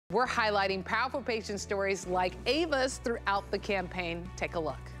We're highlighting powerful patient stories like Ava's throughout the campaign. Take a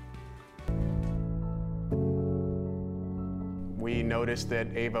look. We noticed that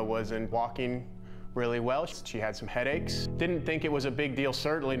Ava wasn't walking really well. She had some headaches. Didn't think it was a big deal.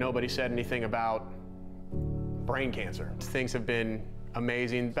 Certainly nobody said anything about brain cancer. Things have been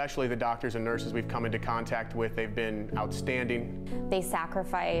amazing, especially the doctors and nurses we've come into contact with. They've been outstanding. They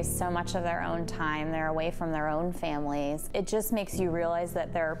sacrifice so much of their own time. They're away from their own families. It just makes you realize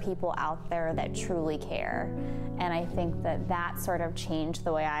that there are people out there that truly care. And I think that that sort of changed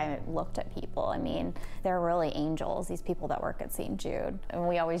the way I looked at people. I mean, they're really angels, these people that work at St. Jude. And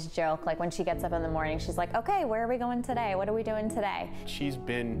we always joke, like when she gets up in the morning, she's like, okay, where are we going today? What are we doing today? She's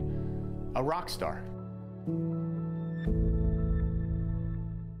been a rock star.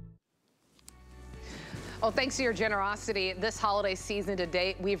 Well, thanks to your generosity this holiday season to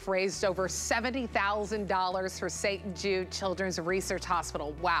date, we've raised over $70,000 for St. Jude Children's Research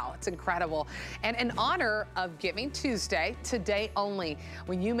Hospital. Wow, it's incredible. And in honor of Giving Tuesday, today only,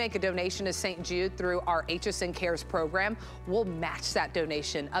 when you make a donation to St. Jude through our HSN Cares program, we'll match that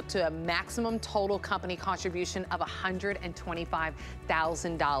donation up to a maximum total company contribution of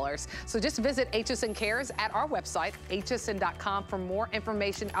 $125,000. So just visit HSN Cares at our website, hsn.com, for more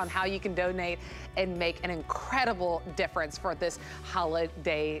information on how you can donate and make an incredible difference for this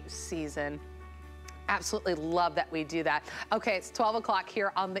holiday season. Absolutely love that we do that. Okay, it's 12 o'clock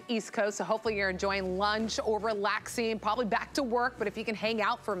here on the East Coast, so hopefully you're enjoying lunch or relaxing, probably back to work, but if you can hang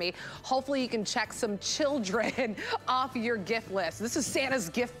out for me, hopefully you can check some children off your gift list. This is Santa's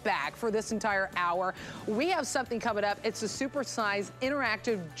gift bag for this entire hour. We have something coming up. It's a supersized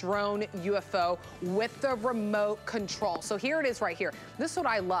interactive drone UFO with the remote control. So here it is right here. This is what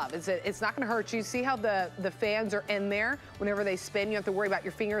I love, is that it's not gonna hurt you. See how the fans are in there? Whenever they spin, you don't have to worry about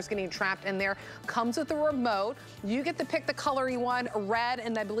your fingers getting trapped in there. Comes with the remote. You get to pick the color you want, red,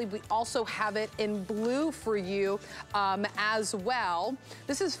 and I believe we also have it in blue for you as well.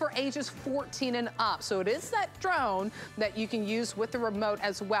 This is for ages 14 and up, so it is that drone that you can use with the remote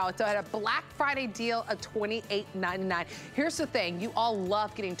as well. It's at a Black Friday deal of $28.99. Here's the thing, you all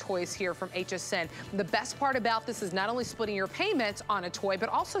love getting toys here from HSN. The best part about this is not only splitting your payments on a toy, but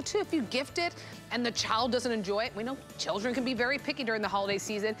also too, if you gift it and the child doesn't enjoy it, we know children can be very picky during the holiday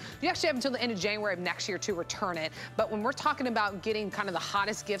season. You actually have until the end of January of next year to return it. But when we're talking about getting kind of the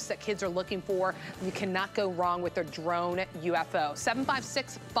hottest gifts that kids are looking for, you cannot go wrong with the drone UFO.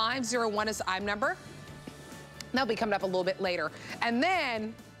 756-501 is the IM number. That'll be coming up a little bit later. And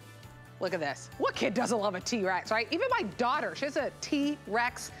then, look at this. What kid doesn't love a T-Rex, right? Even my daughter, she has a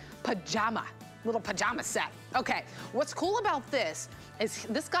T-Rex pajama, little pajama set. Okay, what's cool about this is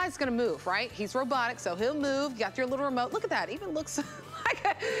this guy's gonna move, right? He's robotic, so he'll move. You got your little remote. Look at that, even looks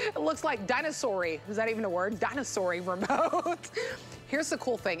like, it looks like dinosaur-y. Is that even a word? Dinosaur-y remote. Here's the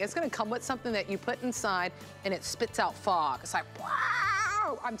cool thing. It's gonna come with something that you put inside and it spits out fog. It's like,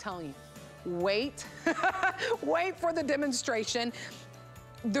 wow, I'm telling you, wait, wait for the demonstration.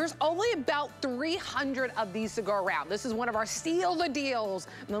 There's only about 300 of these to go around. This is one of our steal the deals.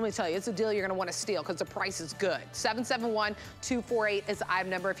 And let me tell you, it's a deal you're gonna wanna steal because the price is good. 771-248 is the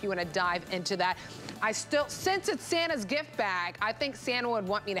item number if you wanna dive into that. Since it's Santa's gift bag, I think Santa would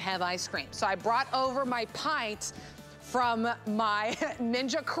want me to have ice cream. So I brought over my pint from my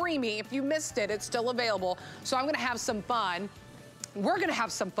Ninja Creamy. If you missed it, it's still available. So I'm gonna have some fun. We're gonna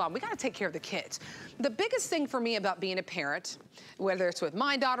have some fun. We gotta take care of the kids. The biggest thing for me about being a parent, whether it's with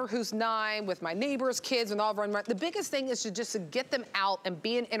my daughter who's 9, with my neighbor's kids and all of them, the biggest thing is to just get them out and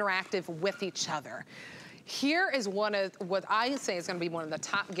being interactive with each other. Here is one of what I say is gonna be one of the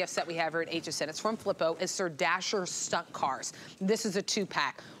top gifts that we have here at HSN. It's from Flippo. It's their Dasher stunt cars. This is a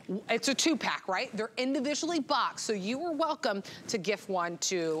 2-pack. It's a 2-pack, right? They're individually boxed, so you are welcome to gift one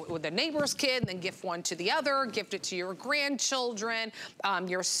to the neighbor's kid, and then gift one to the other, gift it to your grandchildren,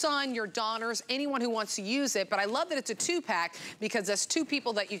 your son, your daughters, anyone who wants to use it. But I love that it's a 2-pack because that's 2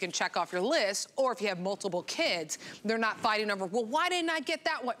 people that you can check off your list, or if you have multiple kids, they're not fighting over, well, why didn't I get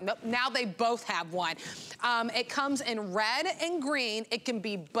that one? Nope, now they both have one. It comes in red and green. It can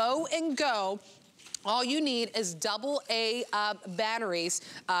be bow and go. All you need is AA batteries,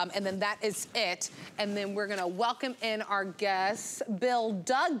 and then that is it. And then we're gonna welcome in our guest, Bill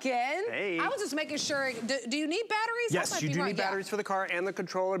Duggan. Hey. I was just making sure, do you need batteries? Yes, you do need batteries for the car and the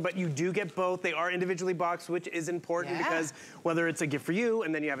controller, but you do get both. They are individually boxed, which is important because whether it's a gift for you,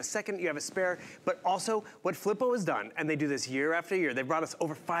 and then you have a second, you have a spare, but also what Flippo has done, and they do this year after year, they've brought us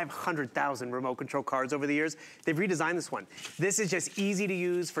over 500,000 remote control cars over the years. They've redesigned this one. This is just easy to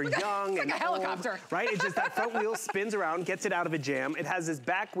use for young and like a helicopter. right? It's just that front wheel spins around, gets it out of a jam. It has this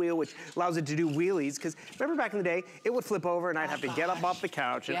back wheel, which allows it to do wheelies, because remember back in the day, it would flip over and I'd have to get up off the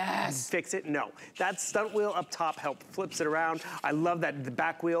couch and fix it. No, that stunt wheel up top flips it around. I love that, the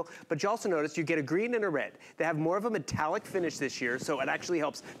back wheel, but you also notice you get a green and a red. They have more of a metallic finish this year, so it actually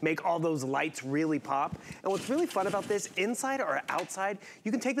helps make all those lights really pop. And what's really fun about this, inside or outside,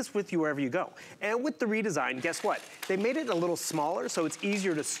 you can take this with you wherever you go. And with the redesign, guess what? They made it a little smaller, so it's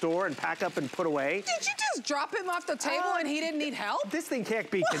easier to store and pack up and put away. Did you just drop him off the table and he didn't need help? This thing can't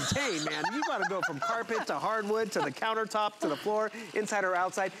be contained, man. You gotta go from carpet to hardwood to the countertop to the floor, inside or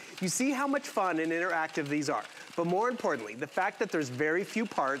outside. You see how much fun and interactive these are. But more importantly, the fact that there's very few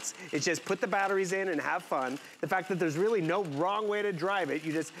parts, it's just put the batteries in and have fun. The fact that there's really no wrong way to drive it.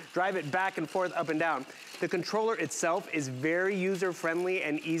 You just drive it back and forth, up and down. The controller itself is very user-friendly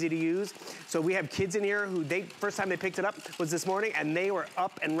and easy to use. So we have kids in here who first time they picked it up was this morning, and they were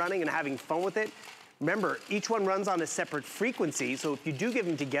up and running and having fun with it. Remember, each one runs on a separate frequency, so if you do give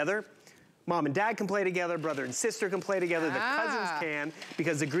them together, mom and dad can play together, brother and sister can play together, the cousins can,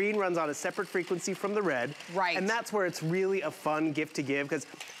 because the green runs on a separate frequency from the red. Right. And that's where it's really a fun gift to give, because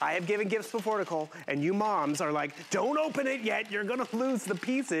I have given gifts before, Nicole, and you moms are like, don't open it yet, you're gonna lose the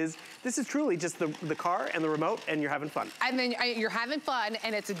pieces. This is truly just the car and the remote, and you're having fun. And then you're having fun,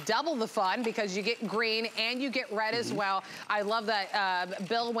 and it's double the fun because you get green and you get red as well. I love that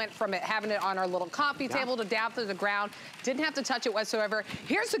Bill went from having it on our little coffee table to down to the ground. Didn't have to touch it whatsoever.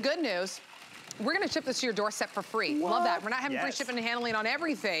 Here's the good news. We're gonna ship this to your doorstep for free. What? Love that. We're not having free shipping and handling on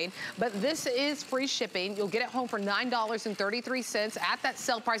everything, but this is free shipping. You'll get it home for $9.33 at that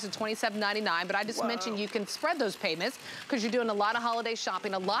sale price of $27.99. But I just mentioned you can spread those payments because you're doing a lot of holiday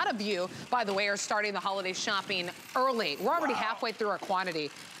shopping. A lot of you, by the way, are starting the holiday shopping early. We're already halfway through our quantity.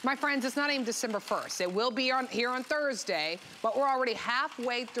 My friends, it's not even December 1st. It will be here on Thursday, but we're already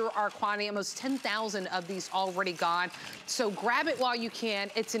halfway through our quantity, almost 10,000 of these already gone. So grab it while you can.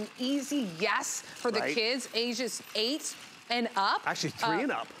 It's an easy yes for the kids, ages 8 and up. Actually, 3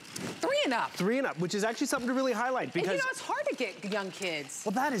 and up. 3 and up. 3 and up, which is actually something to really highlight because... And you know, it's hard to get young kids.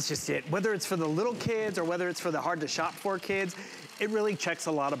 Well, that is just it. Whether it's for the little kids or whether it's for the hard to shop for kids, it really checks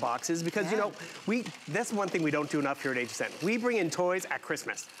a lot of boxes because, you know, that's one thing we don't do enough here at HSN. We bring in toys at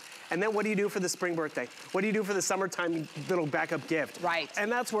Christmas. And then what do you do for the spring birthday? What do you do for the summertime little backup gift? Right.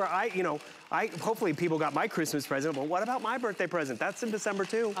 And that's where hopefully people got my Christmas present, but what about my birthday present? That's in December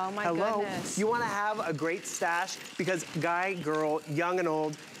too. Oh my goodness. You wanna have a great stash because guy, girl, young and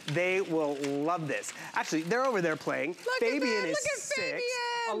old, they will love this. Actually, they're over there playing. Fabian is 6.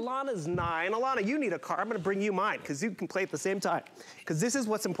 Alana's 9. Alana, you need a car. I'm gonna bring you mine because you can play at the same time. Because this is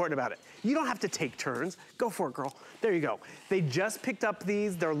what's important about it. You don't have to take turns. Go for it, girl. There you go. They just picked up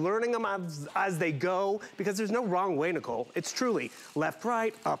these. They're learning them as they go because there's no wrong way, Nicole. It's truly left,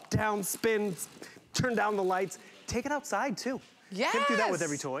 right, up, down, spin, turn down the lights. Take it outside too. Yes. You can't do that with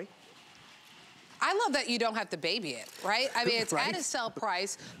every toy. I love that you don't have to baby it, right? I mean, it's at a sale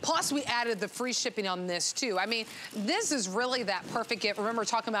price, plus we added the free shipping on this too. I mean, this is really that perfect gift. Remember, we're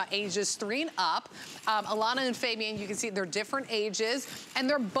talking about ages 3 and up. Alana and Fabian, you can see they're different ages, and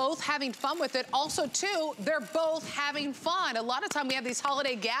they're both having fun with it. Also, too, they're both having fun. A lot of time we have these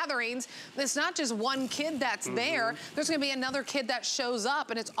holiday gatherings, it's not just one kid that's there. There's gonna be another kid that shows up,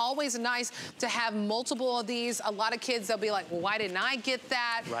 and it's always nice to have multiple of these. A lot of kids, they'll be like, well, why didn't I get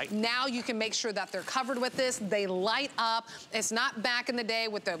that? Right. Now you can make sure that they're covered with this. They light up. It's not back in the day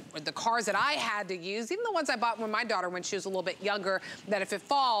with the cars that I had to use, even the ones I bought when my daughter, when she was a little bit younger, that if it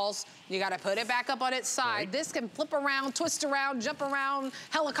falls, you gotta put it back up on its side. Right. This can flip around, twist around, jump around,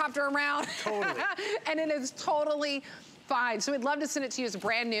 helicopter around. Totally. And it is totally fine. So we'd love to send it to you as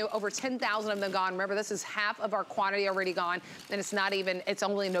brand new. Over 10,000 of them gone. Remember, this is half of our quantity already gone, and it's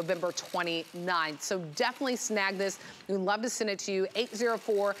only November 29th. So definitely snag this. We'd love to send it to you.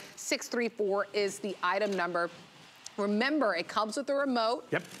 804-634 is the item number. Remember, it comes with a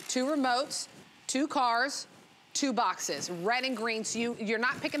remote, 2 remotes, 2 cars, 2 boxes, red and green. So you're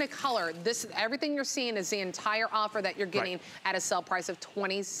not picking a color. Everything you're seeing is the entire offer that you're getting at a sale price of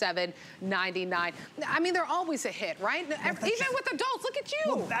 $27.99. I mean, they're always a hit, right? Even with adults, look at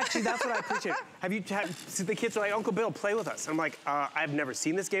you. Well, actually, that's what I appreciate. The kids are like, Uncle Bill, play with us. I'm like, I've never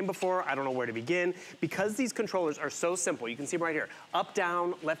seen this game before. I don't know where to begin. Because these controllers are so simple, you can see them right here. Up,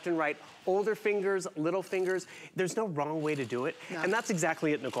 down, left and right, older fingers, little fingers. There's no wrong way to do it. No. And that's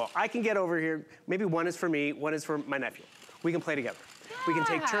exactly it, Nicole. I can get over here, maybe one is for me, one is for my nephew. We can play together. We can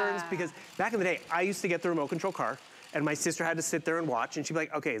take turns because back in the day, I used to get the remote control car And my sister had to sit there and watch, and she'd be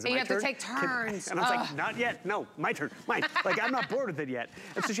like, okay, is it my turn? You have to take turns. And I was like, not yet. No, my turn, mine. Like, I'm not bored with it yet.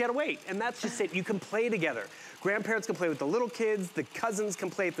 And so she had to wait. And that's just it. You can play together. Grandparents can play with the little kids. The cousins can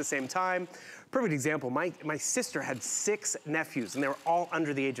play at the same time. Perfect example, my sister had 6 nephews, and they were all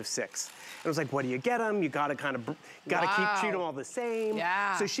under the age of 6. And it was like, what do you get them? You gotta treat them all the same.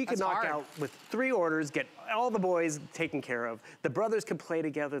 Yeah, so she could knock out with 3 orders, get all the boys taken care of. The brothers could play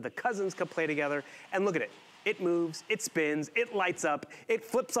together, the cousins could play together, and look at it. It moves, it spins, it lights up, it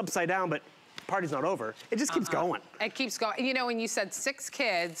flips upside down, but party's not over. It just keeps going. It keeps going. You know, when you said 6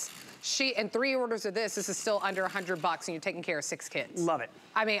 kids, and 3 orders of this is still under $100 and you're taking care of 6 kids. Love it.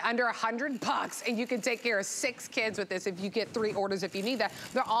 I mean, under $100 and you can take care of 6 kids with this if you get 3 orders if you need that.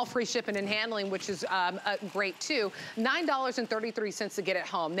 They're all free shipping and handling, which is great too. $9.33 to get it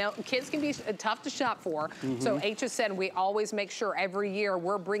home. Now, kids can be tough to shop for. So HSN, we always make sure every year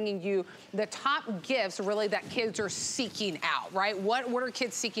we're bringing you the top gifts really that kids are seeking out, right? What are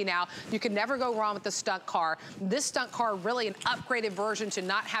kids seeking out? You can never go wrong with the stunt car. This stunt car, really an upgraded version to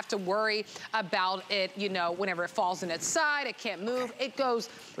not have to worry about it, you know, whenever it falls in its side, it can't move. It goes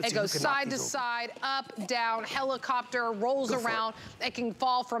side to side, up, down, helicopter, rolls around. It can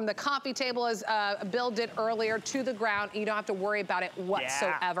fall from the coffee table, as Bill did earlier, to the ground. And you don't have to worry about it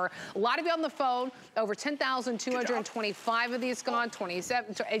whatsoever. A lot of you on the phone, over 10,225 of these gone,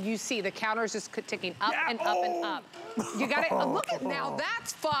 27. And you see the counters just ticking up and up and up. You got it. Look at now.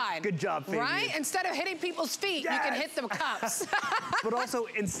 That's fun. Good job, Fabian. Right? Instead of hitting people's feet, you can hit the cups. But also,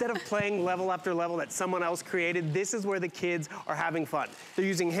 instead of playing level after level that someone else created, this is where the kids are having fun. They're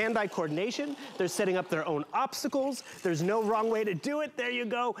using hand-eye coordination. They're setting up their own obstacles. There's no wrong way to do it. There you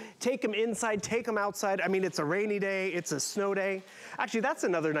go. Take them inside, take them outside. I mean, it's a rainy day. It's a snow day. Actually, that's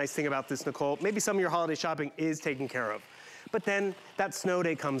another nice thing about this, Nicole. Maybe some of your holiday shopping is taken care of. But then that snow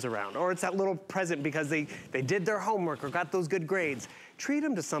day comes around, or it's that little present because they did their homework or got those good grades. Treat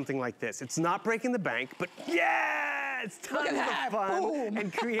them to something like this. It's not breaking the bank, but it's tons of fun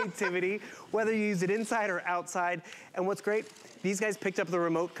and creativity, whether you use it inside or outside. And what's great, these guys picked up the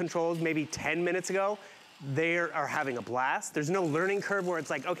remote controls maybe 10 minutes ago. They are having a blast. There's no learning curve where it's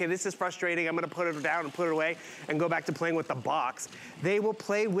like, okay, this is frustrating. I'm gonna put it down and put it away and go back to playing with the box. They will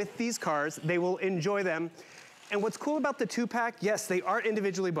play with these cars. They will enjoy them. And what's cool about the 2-pack, yes, they are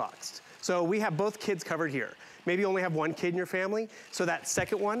individually boxed. So we have both kids covered here. Maybe you only have 1 kid in your family, so that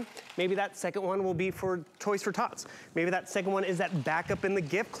second one, maybe that second one will be for Toys for Tots. Maybe that second one is that backup in the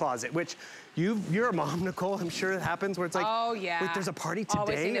gift closet, which you're a mom, Nicole, I'm sure it happens where it's like, wait, there's a party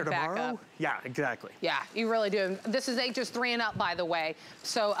today or tomorrow? Yeah, exactly. Yeah, you really do. This is ages 3 and up, by the way.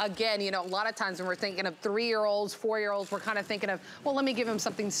 So again, you know, a lot of times when we're thinking of 3-year-olds, 4-year-olds, we're kind of thinking of, well, let me give them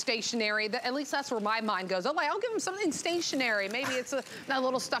something stationary. At least that's where my mind goes. Oh, I'll give them something stationary. Maybe it's a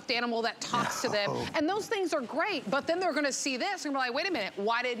little stuffed animal that talks to them. And those things are great, but then they're gonna see this and be like, wait a minute,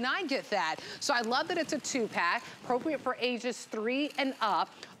 why didn't I get that? So I love that it's a 2-pack, appropriate for ages 3 and up.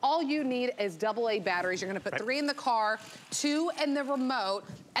 All you need is AA batteries. You're gonna put 3 in the car, 2 in the remote,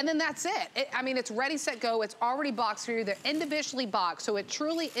 and then that's it. I mean, it's ready, set, go. It's already boxed for you. They're individually boxed, so it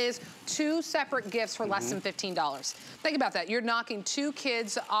truly is 2 separate gifts for less than $15. Think about that. You're knocking 2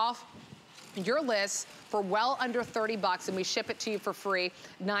 kids off your list for well under $30, and we ship it to you for free.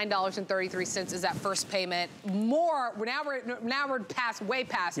 $9.33 is that first payment. More, now we're way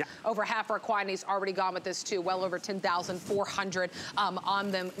past over half our quantities already gone with this too. Well over 10,400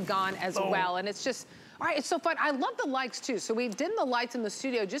 on them gone as well. And it's just, all right, it's so fun. I love the lights too. So we did the lights in the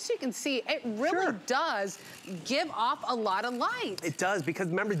studio just so you can see it really does give off a lot of light. It does, because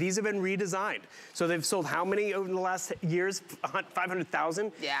remember, these have been redesigned. So they've sold how many over the last years?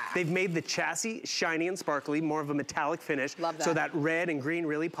 500,000? Yeah. They've made the chassis shiny and sparkly, more of a metallic finish. Love that. So that red and green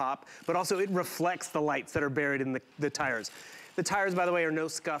really pop, but also it reflects the lights that are buried in the tires. The tires, by the way, are no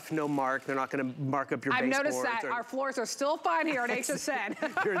scuff, no mark. They're not going to mark up your baseboards. I've noticed that. Our floors are still fine here at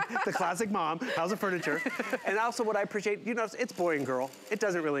HSN. You're the classic mom. How's the furniture? And also what I appreciate, you know, it's boy and girl. It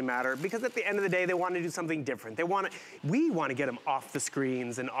doesn't really matter, because at the end of the day, they want to do something different. We want to get them off the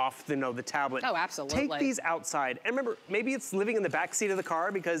screens and off the tablet. Oh, absolutely. Take these outside. And remember, maybe it's living in the back seat of the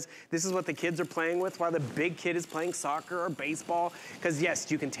car because this is what the kids are playing with while the big kid is playing soccer or baseball. Because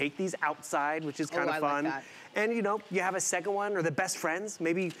yes, you can take these outside, which is kind of fun. Like that. And you know, you have a second one, or the best friends.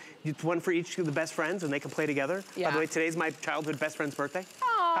 Maybe it's one for each of the best friends and they can play together. Yeah. By the way, today's my childhood best friend's birthday.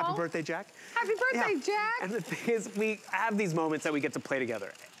 Aww. Happy birthday, Jack. Happy birthday, Jack. And the thing is, we have these moments that we get to play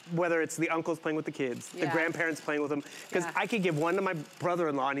together. Whether it's the uncles playing with the kids, the grandparents playing with them. Because I could give one to my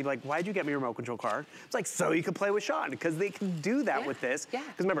brother-in-law and he'd be like, why'd you get me a remote control car? It's like, so you could play with Sean, because they can do that with this. Because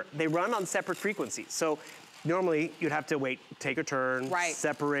remember, they run on separate frequencies. So Normally, you'd have to wait, take a turn,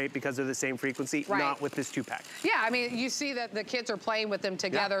 separate because they're the same frequency, not with this 2-pack. Yeah, I mean, you see that the kids are playing with them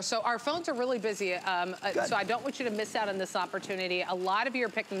together. So our phones are really busy, so I don't want you to miss out on this opportunity. A lot of you are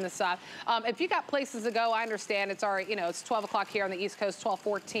picking this up. If you got places to go, I understand it's already, you know, it's 12 o'clock here on the East Coast,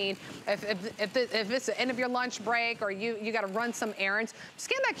 12:14. If it's the end of your lunch break or you got to run some errands,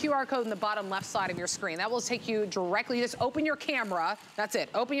 scan that QR code in the bottom left side of your screen. That will take you directly, just open your camera. That's it.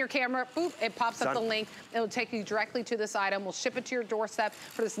 Open your camera, boop, it pops up the link. It'll take you directly to this item. We'll ship it to your doorstep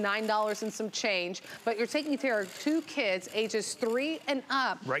for this $9 and some change. But you're taking care of 2 kids, ages 3 and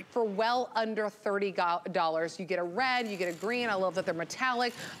up, for well under $30. You get a red, you get a green. I love that they're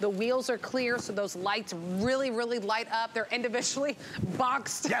metallic. The wheels are clear, so those lights really, really light up. They're individually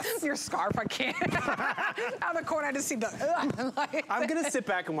boxed. Yes. Your scarf, I can't. Out of the corner, I just see the. I'm gonna sit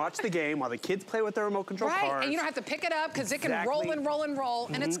back and watch the game while the kids play with their remote control cars. And you don't have to pick it up because it can roll and roll and roll,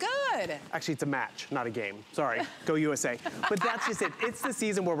 and it's good. Actually, it's a match, not a game. Sorry, go USA. But that's just it. It's the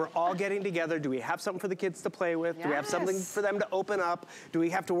season where we're all getting together. Do we have something for the kids to play with? Do we have something for them to open up? Do we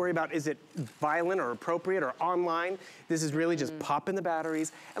have to worry about, is it violent or appropriate or online? This is really just pop in the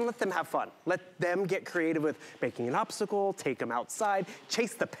batteries and let them have fun. Let them get creative with making an obstacle, take them outside,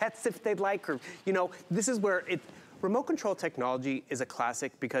 chase the pets if they'd like, or, you know, this is where remote control technology is a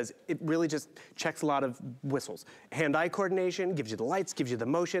classic because it really just checks a lot of whistles. Hand-eye coordination, gives you the lights, gives you the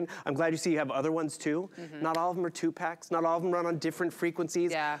motion. I'm glad you see you have other ones too. Not all of them are 2-packs. Not all of them run on different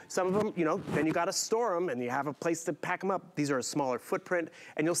frequencies. Some of them, you know, then you gotta store them and you have a place to pack them up. These are a smaller footprint.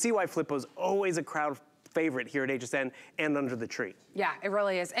 And you'll see why Flippo's always a crowd favorite here at HSN and under the tree. Yeah, it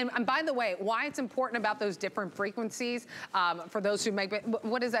really is. And by the way, why it's important about those different frequencies, for those who make,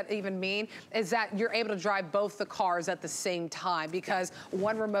 what does that even mean? Is that you're able to drive both the cars at the same time because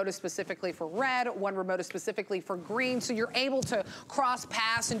one remote is specifically for red, one remote is specifically for green, so you're able to cross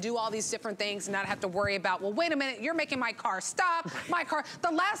paths and do all these different things and not have to worry about, well, wait a minute, you're making my car stop, my car.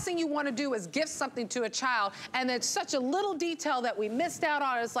 The last thing you want to do is gift something to a child, and it's such a little detail that we missed out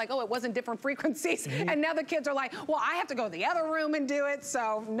on. It's like, oh, it wasn't different frequencies, and now the kids are like, well, I have to go to the other room and do it,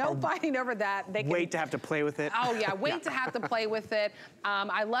 so no fighting over that. They can wait to have to play with it. Oh yeah, wait to have to play with it.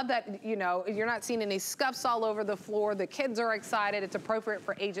 I love that, you know, you're not seeing any scuffs all over the floor. The kids are excited. It's appropriate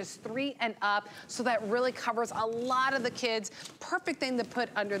for ages 3 and up, so that really covers a lot of the kids. Perfect thing to put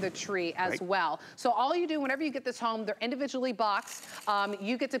under the tree as well. So all you do whenever you get this home, they're individually boxed.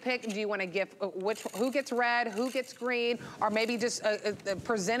 You get to pick, do you want to gift who gets red, who gets green, or maybe just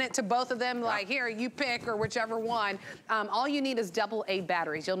present it to both of them, like, here, you pick, or whichever one. All you need is AA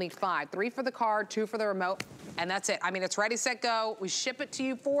batteries. You'll need 5, 3 for the car, 2 for the remote, and that's it. I mean, it's ready, set, go. We ship it to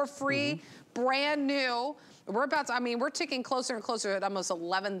you for free, brand new. We're about to, I mean, we're ticking closer and closer at almost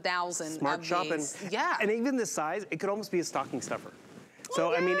 11,000 Smart shopping. Yeah. And even this size, it could almost be a stocking stuffer.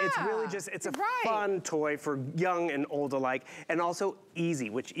 So, I mean, it's really just, it's a fun toy for young and old alike, and also easy,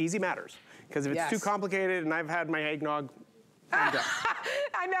 which easy matters. Because if it's too complicated, and I've had my eggnog, I'm done.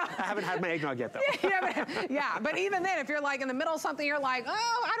 I know. I haven't had my eggnog yet, though. Yeah, but even then, if you're like in the middle of something, you're like,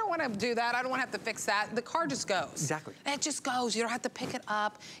 oh, I don't want to do that. I don't want to have to fix that. The car just goes. Exactly. It just goes. You don't have to pick it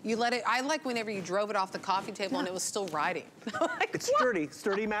up. You let it. I like whenever you drove it off the coffee table and it was still riding. Like, it's sturdy.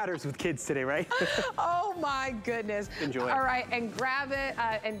 Sturdy matters with kids today, right? Oh my goodness. Enjoy it. All right, and grab it.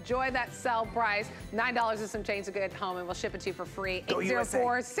 Enjoy that sell price. $9 and some change to get home, and we'll ship it to you for free.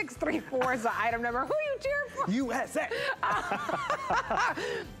 804-634 is the item number. Who are you cheering for? USA.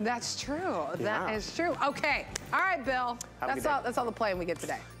 That's true. That is true. Okay. All right, Bill. That's all the playing we get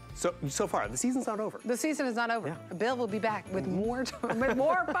today. So far, the season's not over. The season is not over. Yeah. Bill will be back with more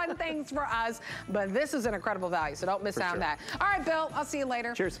fun things for us, but this is an incredible value, so don't miss out on that. All right, Bill, I'll see you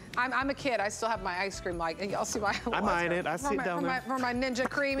later. Cheers. I'm a kid. I still have my ice cream, like, y'all see my... I'm eyeing it. I see it down there. For my Ninja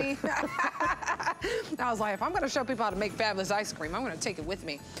Creamy. I was like, if I'm going to show people how to make fabulous ice cream, I'm going to take it with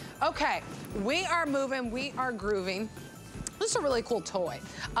me. Okay, we are moving. We are grooving. This is a really cool toy.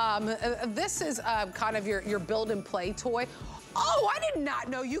 This is kind of your build and play toy. Oh, I did not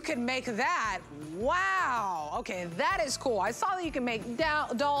know you could make that. Wow. Okay, that is cool. I saw that you can make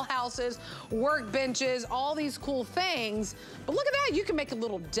doll houses, workbenches, all these cool things. But look at that, you can make a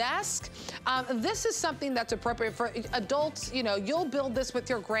little desk. This is something that's appropriate for adults. You know, you'll build this with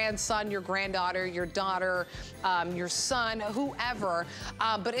your grandson, your granddaughter, your daughter, your son, whoever.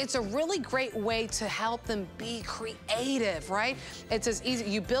 But it's a really great way to help them be creative, right? It's as easy.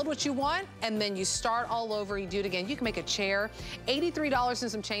 You build what you want, and then you start all over. You do it again. You can make a chair. $83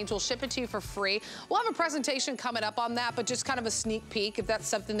 and some change. We'll ship it to you for free. We'll have a presentation coming up on that, but just kind of a sneak peek if that's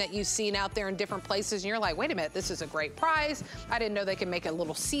something that you've seen out there in different places and you're like, wait a minute, this is a great price. I didn't know they can make a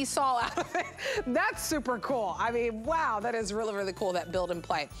little seesaw out of it. That's super cool. I mean, wow, that is really, really cool, that build and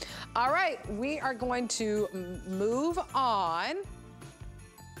play. All right, we are going to move on.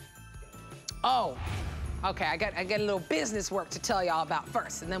 Oh, okay, I got a little business work to tell y'all about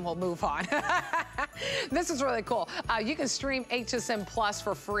first, and then we'll move on. This is really cool. You can stream HSN Plus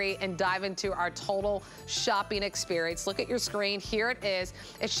for free and dive into our total shopping experience. Look at your screen. Here it is.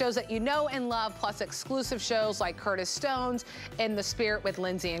 It shows that you know and love, plus exclusive shows like Curtis Stone's In the Spirit with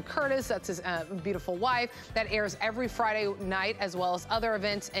Lindsay and Curtis. That's his beautiful wife. That airs every Friday night, as well as other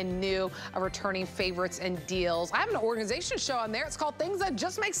events and new returning favorites and deals. I have an organization show on there. It's called Things That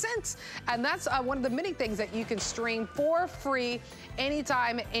Just Make Sense. And that's one of the many things that you can stream for free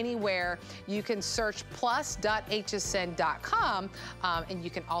anytime, anywhere. You can search plus.hsn.com and you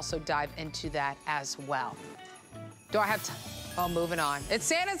can also dive into that as well. Do I have time? Oh, moving on. It's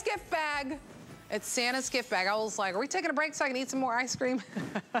Santa's gift bag. It's Santa's gift bag. I was like, are we taking a break so I can eat some more ice cream?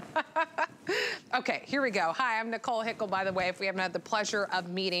 Okay, here we go. Hi, I'm Nicole Hickle, by the way, if we haven't had the pleasure of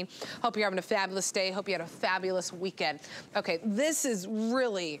meeting. Hope you're having a fabulous day. Hope you had a fabulous weekend. Okay, this is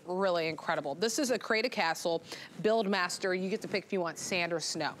really, really incredible. This is a Create a Castle Build Master. You get to pick if you want sand or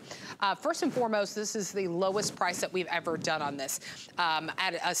snow. First and foremost, this is the lowest price that we've ever done on this,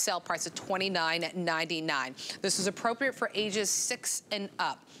 at a sale price of $29.99. This is appropriate for ages 6 and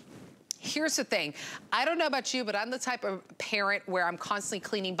up. Here's the thing. I don't know about you, but I'm the type of parent where I'm constantly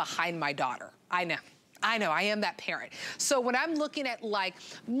cleaning behind my daughter. I know, I am that parent. So when I'm looking at like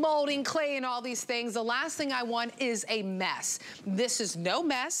molding clay and all these things, the last thing I want is a mess. This is no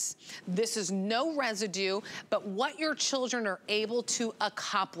mess. This is no residue, but what your children are able to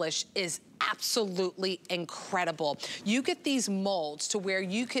accomplish is absolutely incredible. You get these molds to where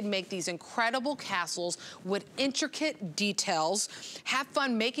you can make these incredible castles with intricate details. Have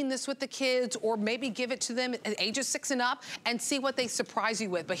fun making this with the kids, or maybe give it to them at ages 6 and up and see what they surprise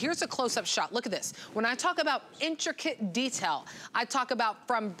you with. But here's a close-up shot. Look at this. When I talk about intricate detail, I talk about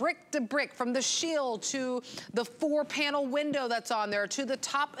from brick to brick, from the shield to the 4-panel window that's on there, to the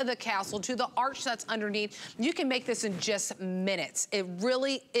top of the castle, to the arch that's underneath. You can make this in just minutes. It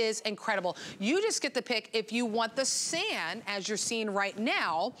really is incredible. You just get to pick if you want the sand, as you're seeing right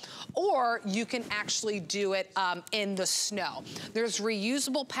now, or you can actually do it in the snow. There's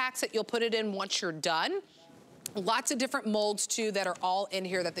reusable packs that you'll put it in once you're done. Lots of different molds too that are all in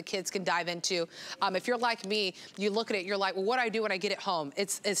here that the kids can dive into. If you're like me, you look at it, you're like, well, what do I do when I get it home?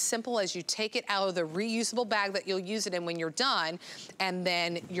 It's as simple as you take it out of the reusable bag that you'll use it in when you're done, and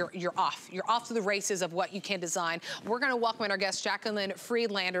then you're off. You're off to the races of what you can design. We're gonna welcome in our guest, Jacqueline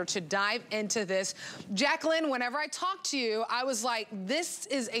Friedlander, to dive into this. Jacqueline, whenever I talked to you, I was like, this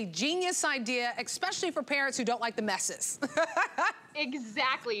is a genius idea, especially for parents who don't like the messes.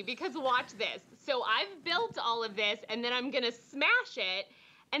 Exactly, because watch this. So I've built all of this, and then I'm gonna smash it.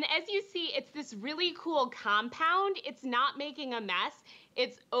 And as you see, it's this really cool compound. It's not making a mess.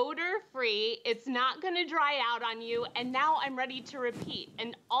 It's odor-free. It's not gonna dry out on you. And now I'm ready to repeat.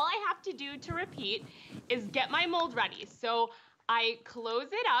 And all I have to do to repeat is get my mold ready. So I close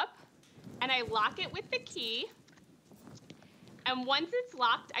it up, and I lock it with the key. And once it's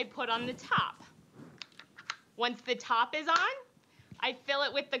locked, I put on the top. Once the top is on, I fill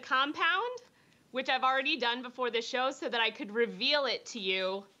it with the compound, which I've already done before the show so that I could reveal it to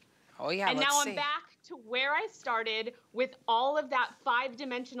you. Oh yeah, and now I'm back to where I started with all of that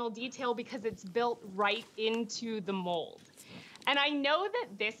 5-dimensional detail because it's built right into the mold. And I know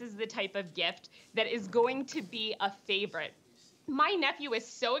that this is the type of gift that is going to be a favorite. My nephew is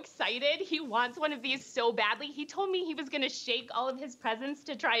so excited. He wants one of these so badly. He told me he was gonna shake all of his presents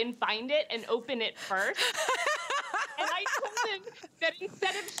to try and find it and open it first. And I told him that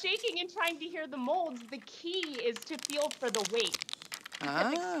instead of shaking and trying to hear the molds, the key is to feel for the weight.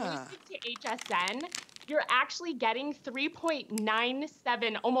 Because exclusive to HSN, you're actually getting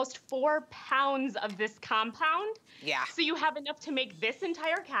 3.97, almost 4 pounds of this compound. Yeah. So you have enough to make this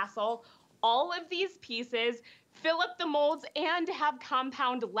entire castle, all of these pieces, fill up the molds, and have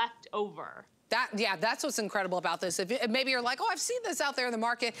compound left over. Yeah, that's what's incredible about this. If maybe you're like, oh, I've seen this out there in the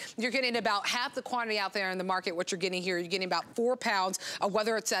market. You're getting about half the quantity out there in the market. What you're getting here, you're getting about 4 pounds of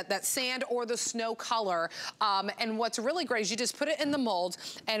whether it's that sand or the snow color. And what's really great is you just put it in the mold,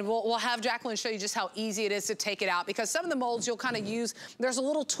 and we'll have Jacqueline show you just how easy it is to take it out, because some of the molds you'll kind of use, there's a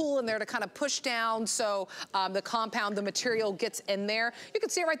little tool in there to kind of push down so the compound, the material gets in there. You can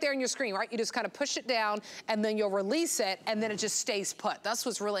see it right there on your screen, right? You just kind of push it down, and then you'll release it, and then it just stays put. That's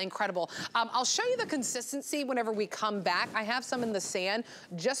what's really incredible. I'll I'll show you the consistency whenever we come back. I have some in the sand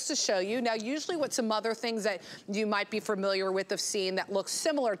just to show you. Now, usually with some other things that you might be familiar with of seeing that looks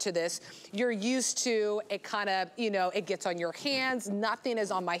similar to this, you're used to it kind of, you know, it gets on your hands. Nothing is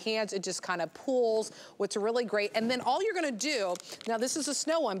on my hands. It just kind of pools, what's really great. And then all you're gonna do, now this is a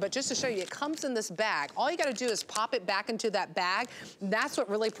snow one, but just to show you, it comes in this bag. All you gotta do is pop it back into that bag. That's what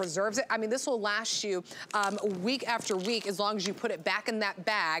really preserves it. I mean, this will last you week after week as long as you put it back in that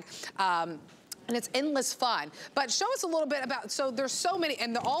bag. And it's endless fun. But show us a little bit about, so there's so many,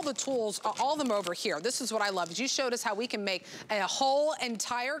 and all the tools, all of them over here. This is what I love, is you showed us how we can make a whole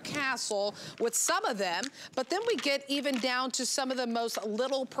entire castle with some of them, but then we get even down to some of the most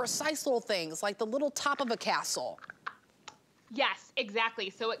little precise little things, like the little top of a castle. Yes, exactly.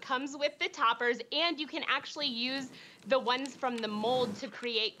 So it comes with the toppers, and you can actually use the ones from the mold to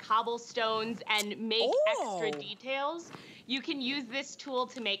create cobblestones and make extra details. You can use this tool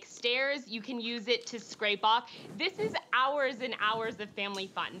to make stairs. You can use it to scrape off. This is hours and hours of family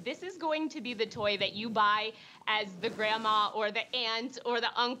fun. This is going to be the toy that you buy as the grandma or the aunt or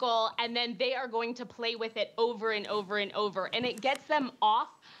the uncle, and then they are going to play with it over and over and over. And it gets them off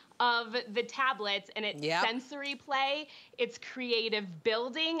of the tablets, and it's sensory play, it's creative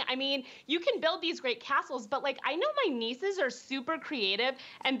building. I mean, you can build these great castles, but like, I know my nieces are super creative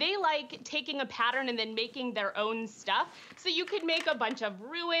and they like taking a pattern and then making their own stuff. So you could make a bunch of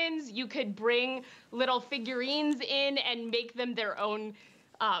ruins, you could bring little figurines in and make them their own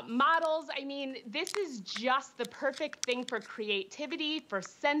models. I mean, this is just the perfect thing for creativity, for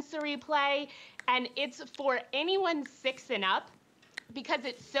sensory play, and it's for anyone 6 and up, because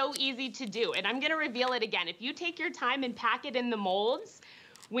it's so easy to do. And I'm gonna reveal it again. If you take your time and pack it in the molds,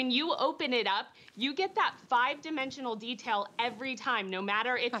 when you open it up, you get that 5-dimensional detail every time, no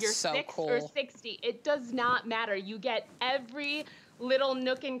matter if you're 6 or 60. It does not matter. You get every little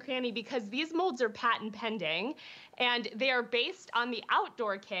nook and cranny, because these molds are patent pending, and they are based on the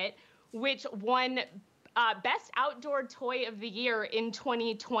outdoor kit, which won Best Outdoor Toy of the Year in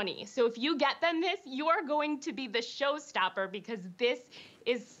 2020. So if you get them this, you are going to be the showstopper, because this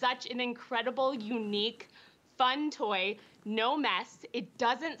is such an incredible, unique, fun toy. No mess. It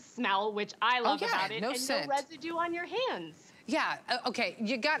doesn't smell, which I love about it, and no residue on your hands. Yeah, okay,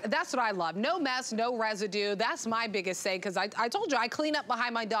 that's what I love. No mess, no residue. That's my biggest say, because I told you, I clean up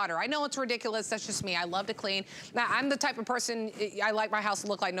behind my daughter. I know it's ridiculous, that's just me. I love to clean. Now, I'm the type of person, I like my house to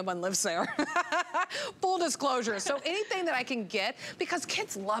look like no one lives there. Full disclosure. So anything that I can get, because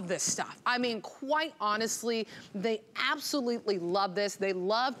kids love this stuff. I mean, quite honestly, they absolutely love this. They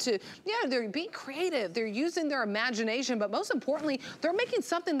love to, they're being creative. They're using their imagination, but most importantly, they're making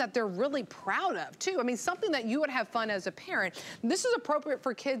something that they're really proud of, too. I mean, something that you would have fun as a parent. This is appropriate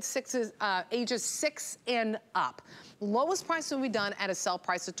for kids ages 6 and up. Lowest price will be done at a sale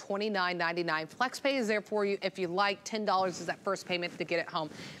price of $29.99. FlexPay is there for you if you like. $10 is that first payment to get it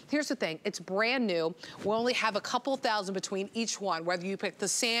home. Here's the thing, it's brand new. We'll only have a couple thousand between each one, whether you pick the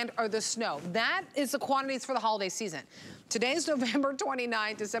sand or the snow. That is the quantities for the holiday season. Today's November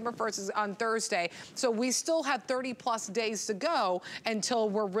 29th, December 1st is on Thursday. So we still have 30+ days to go until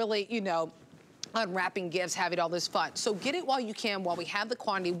we're really, unwrapping gifts, having all this fun. So get it while you can, while we have the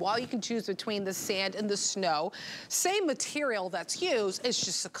quantity, while you can choose between the sand and the snow. Same material that's used, it's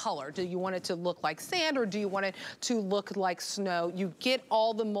just the color. Do you want it to look like sand, or do you want it to look like snow? You get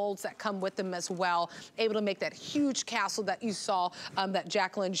all the molds that come with them as well, able to make that huge castle that you saw that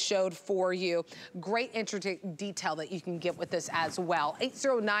Jacqueline showed for you. Great intricate detail that you can get with this as well.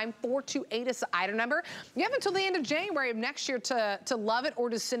 809-428 is the item number. You have until the end of January of next year to love it or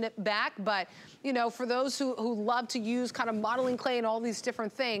to send it back, but for those who love to use kind of modeling clay and all these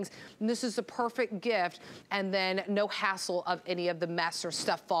different things, this is a perfect gift. And then no hassle of any of the mess or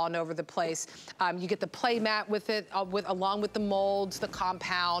stuff falling over the place. You get the play mat with it, along with the molds, the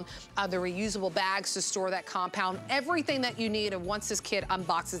compound, the reusable bags to store that compound, everything that you need. And once this kid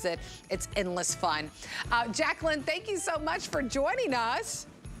unboxes it, it's endless fun. Jacqueline, thank you so much for joining us.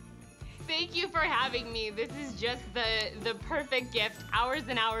 Thank you for having me. This is just the perfect gift. Hours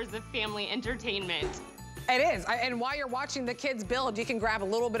and hours of family entertainment. It is. And while you're watching the kids build, you can grab a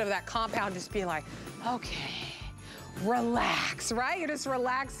little bit of that compound, just be like, okay, relax, right? You're just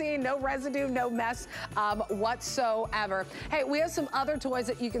relaxing, no residue, no mess whatsoever. Hey, we have some other toys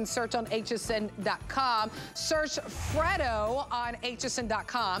that you can search on hsn.com. Search Freddo on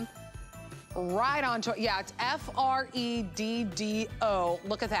hsn.com. Right on to it. Yeah, it's F-R-E-D-D-O.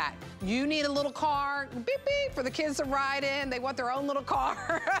 Look at that. You need a little car, beep, beep, for the kids to ride in. They want their own little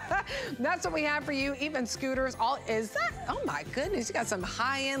car. That's what we have for you. Even scooters. Oh my goodness. You got some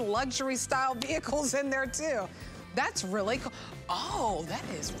high-end luxury style vehicles in there too. That's really cool. Oh, that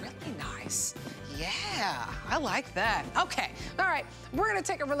is really nice. Yeah, I like that. Okay, all right, we're gonna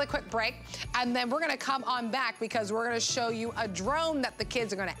take a really quick break, and then we're gonna come on back because we're gonna show you a drone that the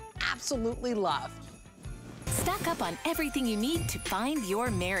kids are gonna absolutely love. Stock up on everything you need to find your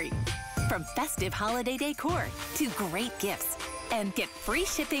Mary. From festive holiday decor to great gifts. And get free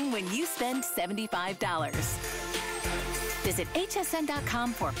shipping when you spend $75. Visit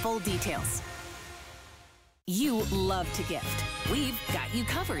hsn.com for full details. You love to gift. We've got you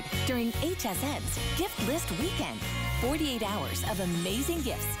covered during HSN's Gift List Weekend. 48 hours of amazing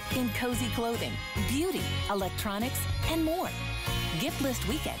gifts in cozy clothing, beauty, electronics, and more. Gift List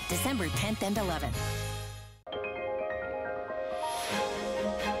Weekend, December 10th and 11th.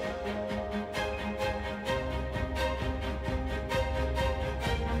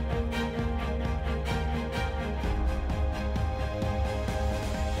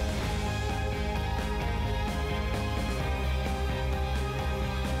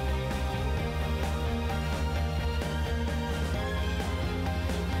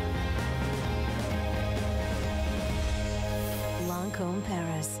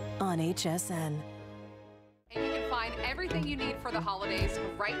 Paris on HSN. And you can find everything you need for the holidays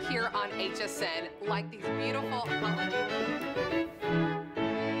right here on HSN, like these beautiful holiday.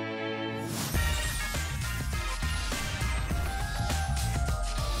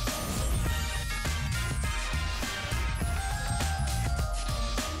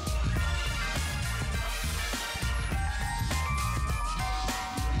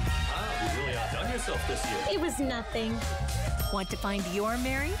 You really outdone yourself this year. It was nothing. Want to find your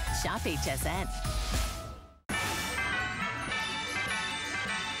Mary? Shop HSN.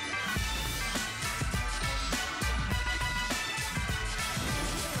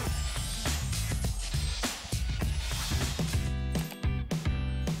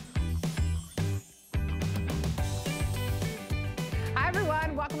 Hi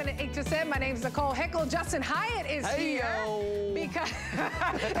everyone, welcome to HSN. My name is Nicole Hickle. Justin Hyatt is here because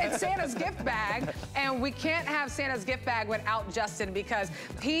it's Santa's gift bag, and we can't have Santa's gift bag without Justin because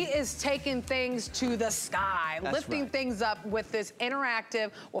he is taking things to the sky, lifting things up with this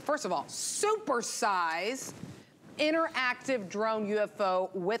interactive, well, first of all, super size interactive drone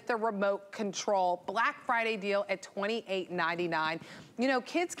UFO with the remote control. Black Friday deal at $28.99. You know,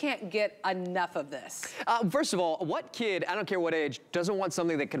 kids can't get enough of this. First of all, what kid, I don't care what age, doesn't want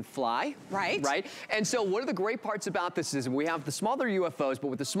something that can fly? Right. Right? And so one of the great parts about this is we have the smaller UFOs, but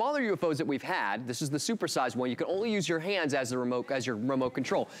with the smaller UFOs that we've had, this is the supersized one, you can only use your hands as your remote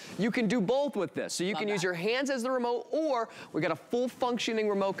control. You can do both with this. So you can use your hands as the remote, or we got a full functioning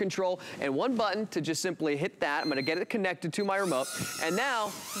remote control and one button to just simply hit that. I'm gonna get it connected to my remote. And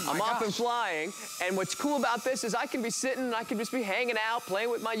now I'm off and flying. And what's cool about this is I can be sitting and I can just be hanging out, playing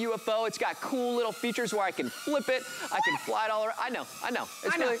with my UFO. It's got cool little features where I can flip it. I can fly it all around. I know.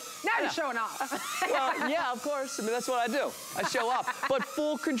 It's really, now you're showing off. Well, yeah, of course. I mean, that's what I do. I show off. But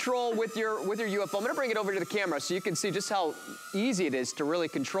full control with your UFO. I'm gonna bring it over to the camera so you can see just how easy it is to really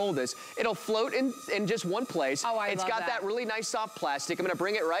control this. It'll float in just one place. Oh, It's got that really nice soft plastic. I'm gonna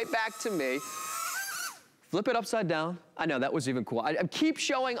bring it right back to me. Flip it upside down. I know, that was even cool. I keep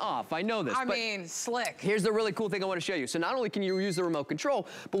showing off, I know this. I mean, slick. Here's the really cool thing I want to show you. So not only can you use the remote control,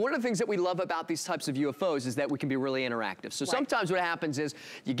 but one of the things that we love about these types of UFOs is that we can be really interactive. So sometimes what happens is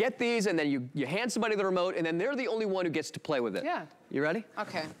you get these and then you hand somebody the remote and then they're the only one who gets to play with it. Yeah. You ready?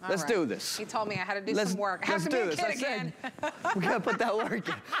 Okay, Let's do this. He told me I had to do some work. Let's do this. We gotta put that work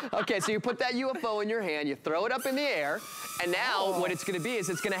in. Okay, so you put that UFO in your hand, you throw it up in the air, and now what it's gonna be is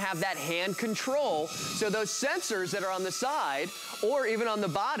it's gonna have that hand control. So those sensors that are on the side, or even on the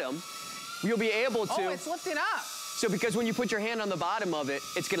bottom, you'll be able to. Oh, it's lifting up. So because when you put your hand on the bottom of it,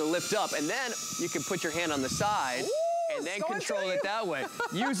 it's gonna lift up, and then you can put your hand on the side, and then control it that way.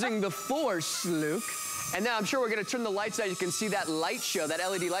 Using the force, Luke. And now I'm sure we're gonna turn the lights out. You can see that light show, that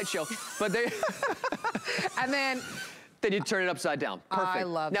LED light show. But they and then you turn it upside down. Perfect. I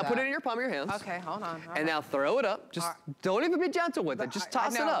love now that. put it in your palm of your hands. Okay, hold on. And now throw it up. Just don't even be gentle with it. Just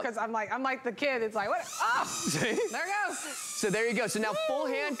toss it up. because I'm like the kid. It's like, what? Oh, See? there it goes. So there you go. So now full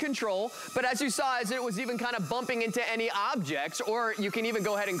hand control. But as you saw, as it was even kind of bumping into any objects, or you can even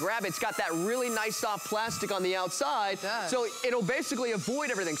go ahead and grab it. It's got that really nice soft plastic on the outside. It does. So it'll basically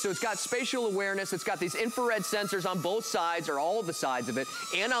avoid everything. So it's got spatial awareness. It's got these infrared sensors on both sides, or all of the sides of it,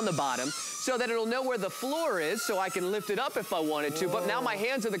 and on the bottom, so that it'll know where the floor is, so I can lift it up if I wanted to. But now my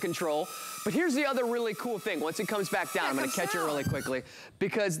hands are the control. But here's the other really cool thing. Once it comes back down, I'm gonna catch it really quickly,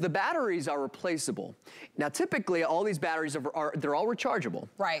 because the batteries are replaceable. Now, typically, all these batteries they're all rechargeable.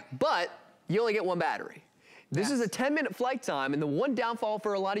 Right. But you only get one battery. This is a 10-minute flight time, and the one downfall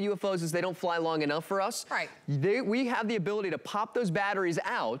for a lot of UFOs is they don't fly long enough for us. Right. We have the ability to pop those batteries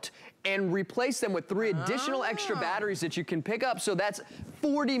out and replace them with 3 additional extra batteries that you can pick up. So that's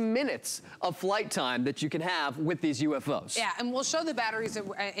 40 minutes of flight time that you can have with these UFOs. Yeah, and we'll show the batteries.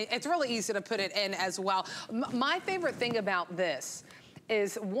 It's really easy to put it in as well. My favorite thing about this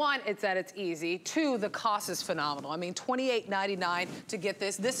is, one, it's that it's easy. 2, the cost is phenomenal. I mean, $28.99 to get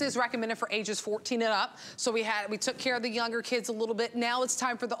this. This is recommended for ages 14 and up. So we took care of the younger kids a little bit. Now it's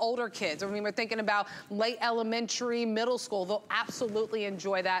time for the older kids. I mean, we're thinking about late elementary, middle school. They'll absolutely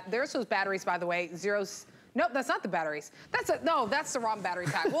enjoy that. There's those batteries, by the way, Nope, that's not the batteries. No, that's the wrong battery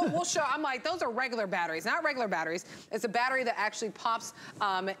pack. We'll show. I'm like, those are regular batteries, not regular batteries. It's a battery that actually pops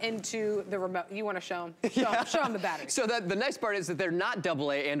into the remote. You want to show them? Show them the batteries. So the nice part is that they're not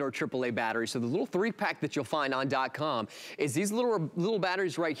AA and or AAA batteries. So the little 3-pack that you'll find on .com is these little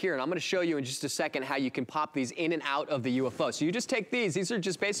batteries right here. And I'm going to show you in just a second how you can pop these in and out of the UFO. So you just take these. These are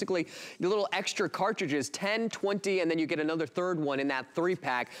just basically the little extra cartridges, 10, 20, and then you get another third one in that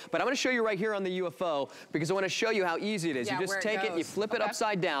 3-pack. But I'm going to show you right here on the UFO because I want to show you how easy it is. Yeah, you just take it, you flip it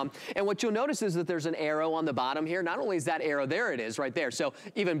upside down, and what you'll notice is that there's an arrow on the bottom here. Not only is that arrow, there it is right there. So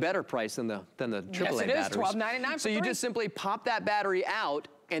even better price than the AAA batteries. Yes, it is, $12.99 for So you just simply pop that battery out,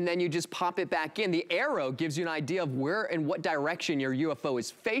 and then you just pop it back in. The arrow gives you an idea of where and what direction your UFO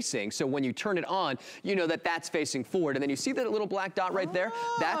is facing. So when you turn it on, you know that that's facing forward. And then you see that little black dot right there?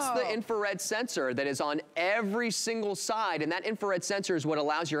 That's the infrared sensor that is on every single side. And that infrared sensor is what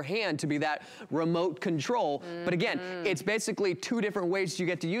allows your hand to be that remote control. But again, it's basically 2 different ways you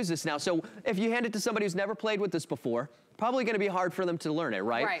get to use this now. So if you hand it to somebody who's never played with this before, probably going to be hard for them to learn it,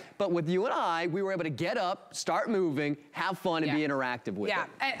 right? Right. But with you and I, we were able to get up, start moving, have fun, and be interactive with it. Yeah,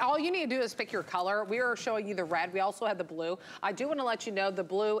 and all you need to do is pick your color. We are showing you the red. We also have the blue. I do want to let you know the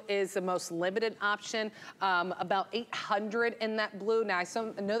blue is the most limited option, about 800 in that blue. Now, I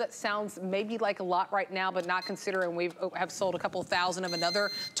know that sounds maybe like a lot right now, but not considering we have sold a couple thousand of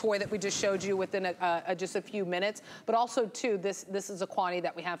another toy that we just showed you within just a few minutes. But also, too, this is a quantity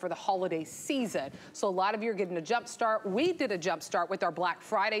that we have for the holiday season. So a lot of you are getting a jump start. We did a jump start with our Black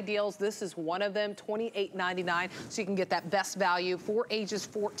Friday deals. This is one of them, $28.99. So you can get that best value for ages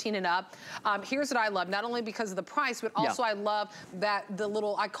 14 and up. Here's what I love, not only because of the price, but also I love that the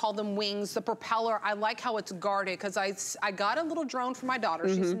little, I call them wings, the propeller. I like how it's guarded because I got a little drone for my daughter.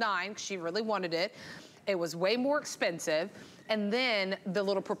 She's 9. She really wanted it. It was way more expensive. And then the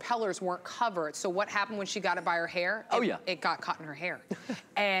little propellers weren't covered. So what happened when she got it by her hair? It got caught in her hair.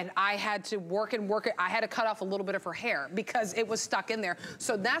 And I had to work and work it. I had to cut off a little bit of her hair because it was stuck in there.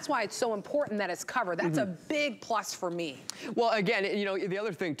 So that's why it's so important that it's covered. That's a big plus for me. Well, again, you know, the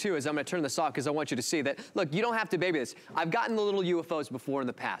other thing too is I'm going to turn this off because I want you to see that, look, you don't have to baby this. I've gotten the little UFOs before in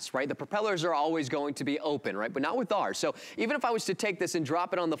the past, right? The propellers are always going to be open, right? But not with ours. So even if I was to take this and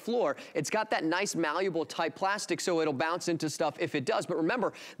drop it on the floor, it's got that nice malleable type plastic so it'll bounce into stuff if it does. But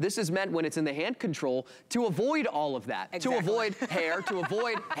remember, this is meant when it's in the hand control to avoid all of that. To avoid hair, to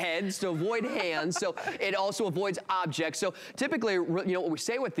avoid heads, to avoid hands. So it also avoids objects. So typically, you know, what we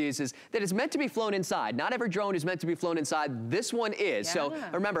say with these is that it's meant to be flown inside. Not every drone is meant to be flown inside. This one is. So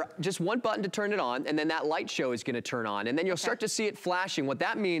remember, just one button to turn it on, and then that light show is going to turn on. And then you'll start to see it flashing. What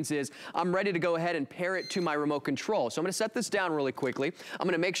that means is I'm ready to go ahead and pair it to my remote control. So I'm going to set this down really quickly. I'm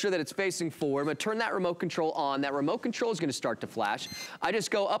going to make sure that it's facing forward. I'm going to turn that remote control on. That remote control is going to start to flash. I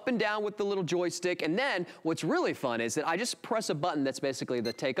just go up and down with the little joystick, and then what's really fun is that I just press a button that's basically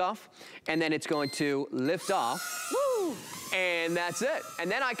the takeoff, and then it's going to lift off. Woo! And that's it.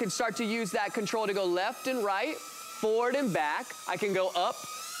 And then I can start to use that control to go left and right, forward and back. I can go up,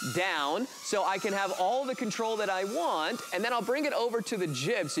 down, so I can have all the control that I want, and then I'll bring it over to the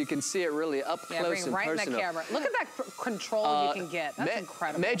jib so you can see it really up close and right personal. In the camera. Look at that control you can get. That's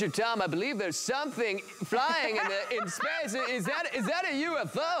incredible. Major Tom, I believe there's something flying in space. Is that a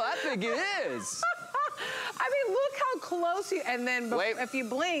UFO? I think it is. I mean, look how close you, and then if you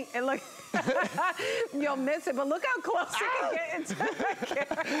blink and look, you'll miss it, but look how close you can get into the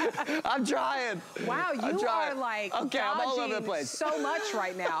camera. I'm trying. Wow, you are like I'm all over the place. So much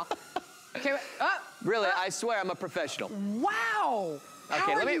right now. Okay, really, I swear I'm a professional. Wow.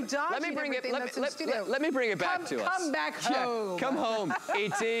 Okay, let me bring it. Let me bring it back to us. Come back home. Come home,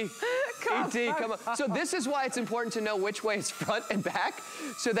 E.T. E.T. Come home. So this is why it's important to know which way is front and back,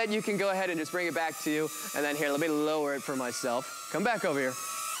 so that you can go ahead and just bring it back to you. And then here, let me lower it for myself. Come back over here.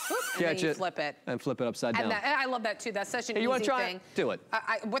 Catch it. Flip it. And flip it upside down. And I love that too. That's such an easy you want to try thing. It? Do it.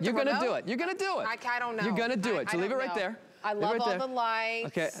 You're gonna do it. You're gonna do it. I don't know. You're gonna do it. So leave it right there. I love all the lights.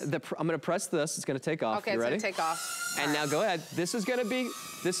 Okay, I'm gonna press this. It's gonna take off. Okay, you ready? It's gonna take off. And now go ahead. This is gonna be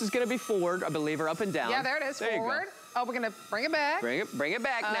This is gonna be forward, I believe, or up and down. Yeah, there it is, there forward. Oh, we're gonna bring it back. Bring it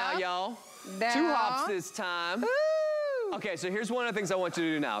back now, y'all. 2 hops this time. Woo. Okay, so here's one of the things I want you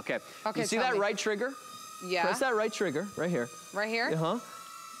to do now, okay? Okay, you see that right trigger? Yeah. Press that right trigger, right here. Right here? Uh-huh.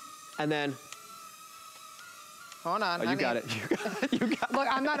 And then... Hold on, you got it. You got it. Look,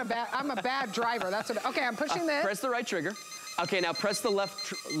 I'm a bad driver. That's what, okay, I'm pushing this. Press the right trigger. Okay, now press the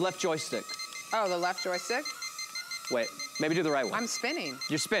left joystick. Oh, the left joystick? Wait, maybe do the right one. I'm spinning.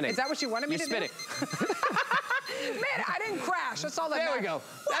 You're spinning. Is that what you wanted me to do? You're spinning. Man, I didn't crash. That's all that There we go.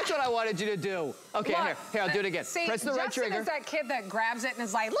 That's what I wanted you to do. Okay, here, I'll do it again. See, press the right Justin trigger. is that kid that grabs it and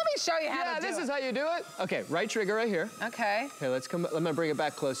is like, let me show you how to do it. Yeah, this is how you do it. Okay, right trigger right here. Okay. Okay, let me bring it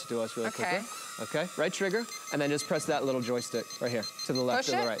back closer to us really quickly. Okay, right trigger, and then just press that little joystick right here, to the left, Push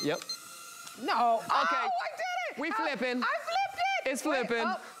to the it? right. Yep. No. Okay. Oh, I did it. We flipping. I flipped it. It's flipping.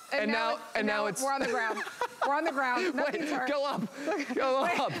 Wait, and now it's... We're on the ground. We're on the ground. Wait, go up. Go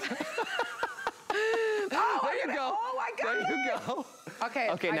up. Oh, there you go. Oh, I got it. There you go. Okay.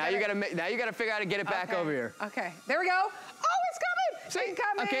 Okay, now you gotta figure out how to get it back over here. Okay. There we go. Oh, it's coming. See? It's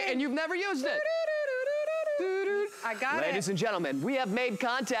coming. Okay, and you've never used it. I got it. Ladies and gentlemen, we have made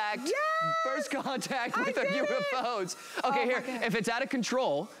contact. Yes! First contact with our UFOs. Okay, here, if it's out of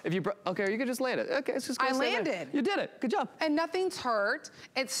control, if you, okay, you can just land it. Okay, it's just gonna stay there. landed. You did it. Good job. And nothing's hurt.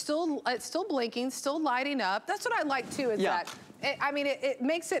 It's still blinking, still lighting up. That's what I like too. Is that. It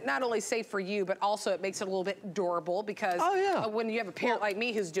makes it not only safe for you, but also it makes it a little bit durable because when you have a parent like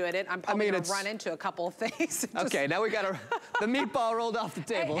me who's doing it, I'm probably going to run into a couple of things. Okay, now we got the meatball rolled off the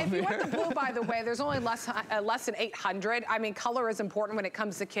table. If you want the blue, by the way, there's only less than 800. I mean, color is important when it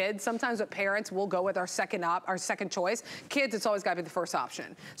comes to kids. Sometimes with parents, we'll go with our second choice. Kids, it's always got to be the first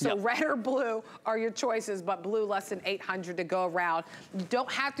option. So red or blue are your choices, but blue less than 800 to go around. You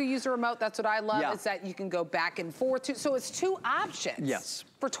don't have to use a remote. That's what I love is that you can go back and forth. So it's 2 options. Yes.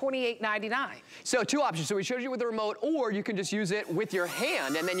 For $28.99. So 2 options. So we showed you with the remote, or you can just use it with your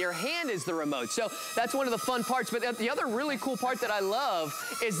hand, and then your hand is the remote. So that's one of the fun parts. But the other really cool part that I love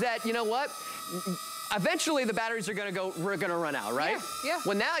is that, you know what? Eventually the batteries are gonna run out, right? Yeah.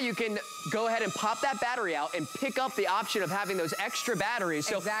 Well, now you can go ahead and pop that battery out and pick up the option of having those extra batteries.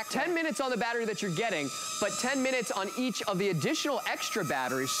 So 10 minutes on the battery that you're getting, but 10 minutes on each of the additional extra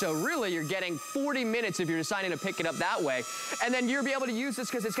batteries. So really you're getting 40 minutes if you're deciding to pick it up that way. And then you'll be able to use this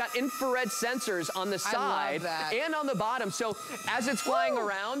because it's got infrared sensors on the side and on the bottom. So as it's flying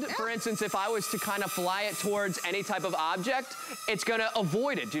around, for instance, if I was to kind of fly it towards any type of object, it's gonna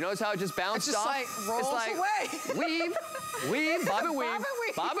avoid it. Do you notice how it just bounced off? It's like away. Weave, bob and weave,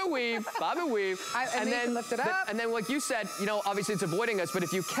 bob and weave, bob and weave. And then lift it up. And then like you said, you know, obviously it's avoiding us, but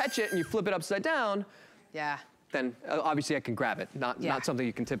if you catch it and you flip it upside down, then obviously I can grab it. Not something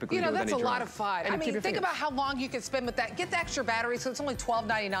you can typically do with any drone. That's a lot of fun. And I mean, think about how long you could spend with that. Get the extra battery, so it's only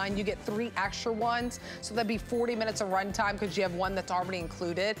 $12.99. You get 3 extra ones, so that'd be 40 minutes of runtime because you have one that's already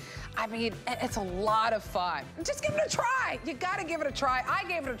included. I mean, it's a lot of fun. Just give it a try. You gotta give it a try. I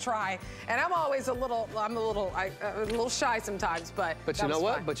gave it a try, and I'm always a little shy sometimes, but you know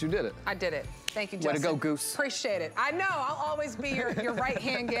what? But you did it. I did it. Thank you, Justin. Way to go, Goose. Appreciate it. I know, I'll always be your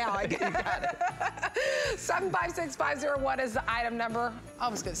right-hand gal. You got it. 756501 is the item number.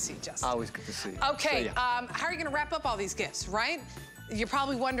 Always good to see you, Justin. Always good to see you. Okay, how are you gonna wrap up all these gifts, right? You're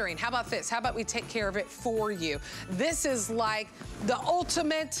probably wondering, how about this? How about we take care of it for you? This is like the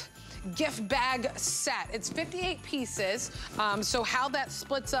ultimate gift bag set. It's 58 pieces. So how that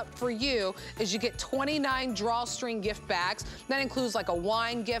splits up for you is you get 29 drawstring gift bags. That includes like a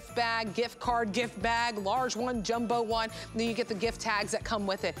wine gift bag, gift card gift bag, large one, jumbo one. Then you get the gift tags that come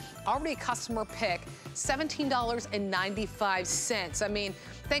with it. Already customer pick, $17.95. I mean,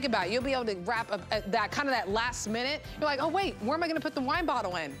 think about it. You'll be able to wrap up that last minute. You're like, oh wait, where am I gonna put the wine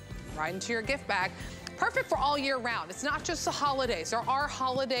bottle in? Right into your gift bag. Perfect for all year round. It's not just the holidays. There are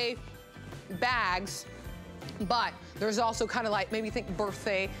holiday bags, but there's also kind of like, maybe think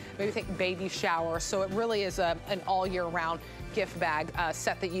birthday, maybe think baby shower. So it really is an all year round gift bag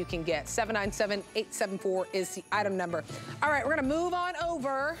set that you can get. 797874 is the item number. All right, we're gonna move on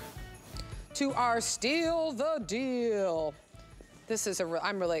over to our Steal the Deal. This is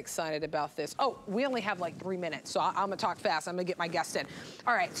I'm really excited about this. Oh, we only have like 3 minutes, so I'm gonna talk fast. I'm gonna get my guest in.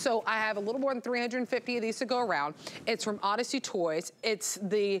 All right, so I have a little more than 350 of these to go around. It's from Odyssey Toys. It's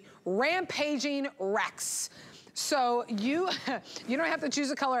the Rampaging Rex. So you don't have to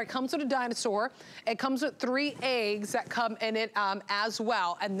choose a color. It comes with a dinosaur. It comes with 3 eggs that come in it as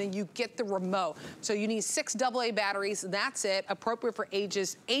well, and then you get the remote. So you need 6 AA batteries. That's it, appropriate for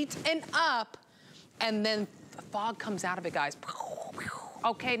ages 8 and up, and then fog comes out of it, guys.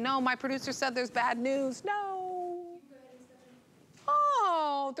 Okay, no, my producer said there's bad news. No.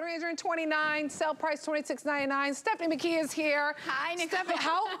 Oh. $329, sale price $26.99. Stephanie McKee is here. Hi, Nicole.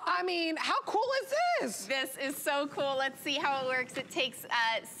 Stephanie, how cool is this? This is so cool. Let's see how it works. It takes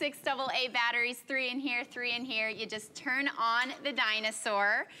 6 AA batteries, 3 in here, 3 in here. You just turn on the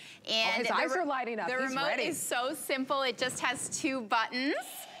dinosaur. And his eyes are lighting up. The He's remote ready. is so simple. It just has 2 buttons.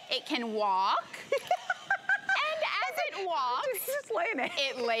 It can walk. And as it walks, just laying it.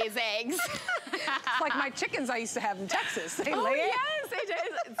 It lays eggs. It's like my chickens I used to have in Texas. They Oh, lay yes, eggs. it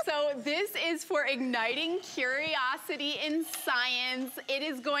is. So this is for igniting curiosity in science. It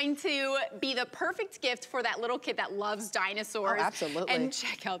is going to be the perfect gift for that little kid that loves dinosaurs. Oh, absolutely. And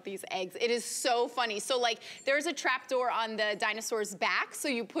check out these eggs. It is so funny. So like there's a trap door on the dinosaur's back. So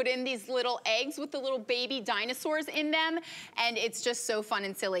you put in these little eggs with the little baby dinosaurs in them. And it's just so fun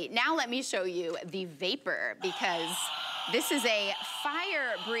and silly. Now let me show you the Vapor, because this is a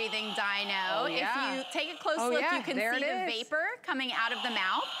fire-breathing dino. Oh, yeah. If you take a close look, you can see the vapor coming out of the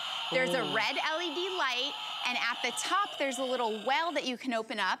mouth. There's a red LED light, and at the top, there's a little well that you can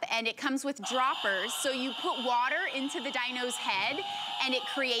open up, and it comes with droppers. So you put water into the dino's head, and it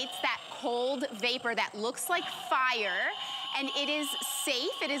creates that cold vapor that looks like fire, and it is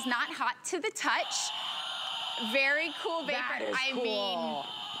safe. It is not hot to the touch. Very cool vapor. That is I cool. mean,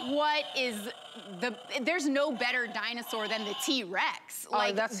 what is there's no better dinosaur than the T-Rex.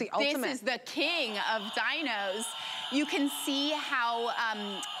 Like, that's the ultimate. This is the king of dinos. You can see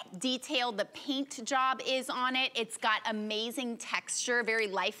how detailed the paint job is on it. It's got amazing texture, very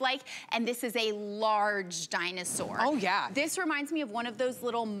lifelike, and this is a large dinosaur. Oh, yeah. This reminds me of one of those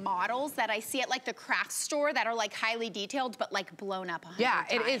little models that I see at like the craft store that are like highly detailed, but like blown up 100 Yeah,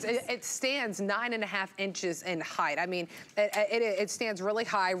 times. it is. It stands 9.5 inches in height. I mean, it stands really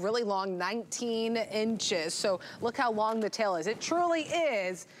high, really long, 19 inches. So look how long the tail is. It truly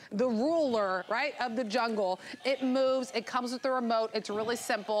is the ruler, right, of the jungle. It moves. It comes with the remote. It's really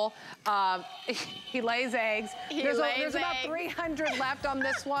simple. He lays eggs. There's about 300 left on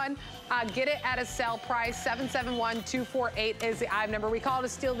this one. Get it at a sale price. 771-248 is the item number. We call it a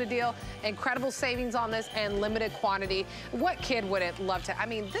steal the deal. Incredible savings on this and limited quantity. What kid wouldn't love to? I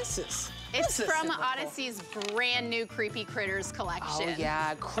mean, this is from Odyssey's brand new Creepy Critters collection. Oh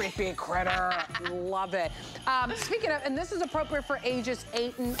yeah, Creepy Critter, love it. Speaking of, and this is appropriate for ages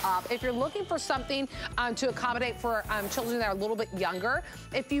 8 and up. If you're looking for something to accommodate for children that are a little bit younger,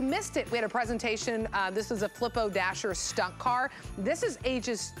 if you missed it, we had a presentation. This is a Flippo Dasher stunt car. This is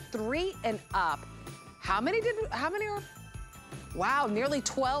ages 3 and up. How many are? Wow, nearly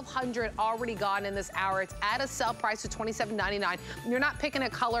 1,200 already gone in this hour. It's at a sale price of $27.99. You're not picking a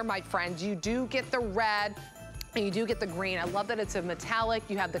color, my friends. You do get the red and you do get the green. I love that it's a metallic.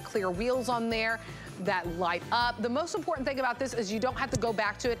 You have the clear wheels on there that light up. The most important thing about this is you don't have to go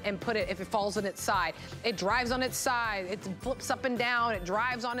back to it and put it if it falls on its side. It drives on its side. It flips up and down. It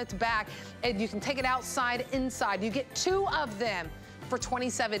drives on its back. And you can take it outside, inside. You get 2 of them for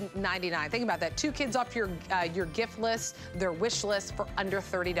 $27.99. Think about that. 2 kids off your gift list, their wish list for under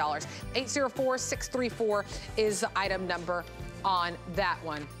 $30. 804-634 is the item number on that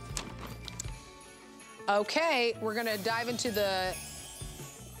one. Okay, we're gonna dive into the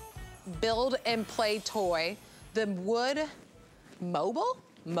build and play toy. The wood mobile?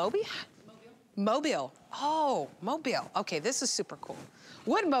 Mobile. Oh, mobile. Okay, this is super cool.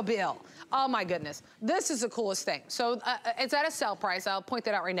 Woodmobile. Oh my goodness. This is the coolest thing. So it's at a sale price. I'll point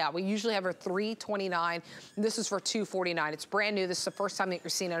that out right now. We usually have her $329. This is for $249. It's brand new. This is the first time that you're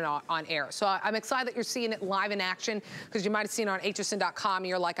seeing it on air. So I'm excited that you're seeing it live in action, because you might have seen it on hsn.com.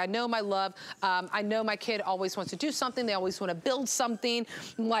 You're like, I know my love. I know my kid always wants to do something. They always want to build something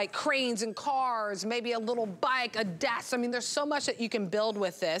like cranes and cars, maybe a little bike, a desk. I mean, there's so much that you can build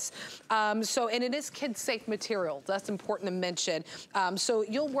with this. And it is kid-safe material. That's important to mention. So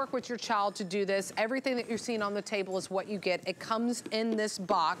you'll work with your child to do this. Everything that you're seeing on the table is what you get. It comes in this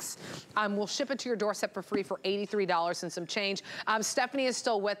box. We'll ship it to your doorstep for free for $83 and some change. Stephanie is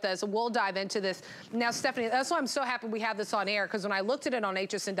still with us. We'll dive into this. Now, Stephanie, that's why I'm so happy we have this on air, because when I looked at it on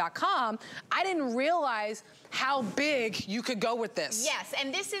hsn.com, I didn't realize how big you could go with this. Yes,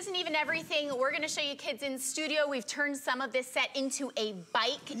 and this isn't even everything. We're gonna show you kids in studio. We've turned some of this set into a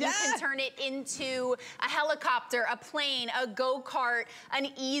bike. Yeah. You can turn it into a helicopter, a plane, a go-kart, an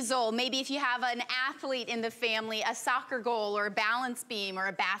easel. Maybe if you have an athlete in the family, a soccer goal or a balance beam or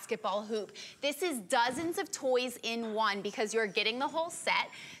a basketball hoop. This is dozens of toys in one, because you're getting the whole set.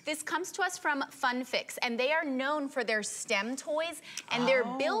 This comes to us from Fun Fix, and they are known for their STEM toys and their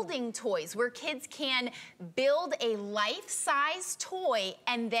building toys, where kids can build a life-size toy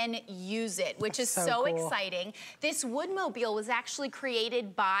and then use it, which is so cool. Exciting. This Woodmobile was actually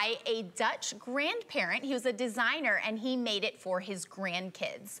created by a Dutch grandparent parent. He was a designer, and he made it for his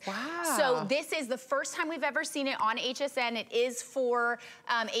grandkids. Wow. So this is the first time we've ever seen it on HSN. It is for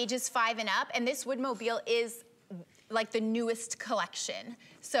ages 5 and up, and this Woodmobile is like the newest collection.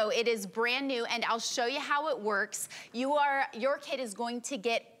 So it is brand new, and I'll show you how it works. Your kid is going to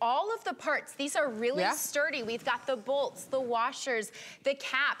get all of the parts. These are really sturdy. We've got the bolts, the washers, the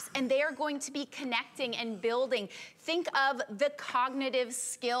caps, and they are going to be connecting and building. Think of the cognitive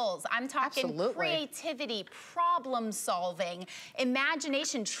skills. I'm talking creativity, problem solving,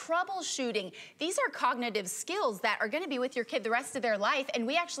 imagination, troubleshooting. These are cognitive skills that are gonna be with your kid the rest of their life. And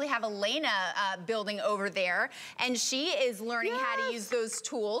we actually have Elena building over there, and she is learning how to use those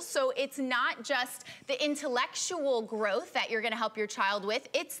tools. So it's not just the intellectual growth that you're gonna help your child with,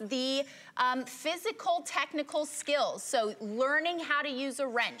 it's the physical, technical skills. So learning how to use a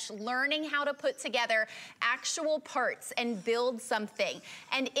wrench, learning how to put together actual parts and build something.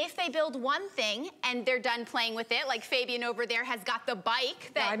 And if they build one thing and they're done playing with it, like Fabian over there has got the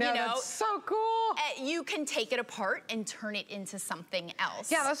bike that, I know, that's so cool. You can take it apart and turn it into something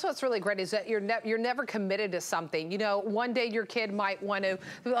else. Yeah, that's what's really great is that you're never committed to something. You know, one day your kid might want to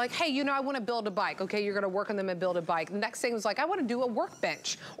be like, hey, you know, I want to build a bike. Okay, you're going to work on them and build a bike. The next thing was like, I want to do a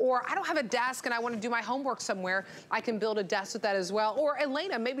workbench, or I don't have a desk and I want to do my homework somewhere. I can build a desk with that as well. Or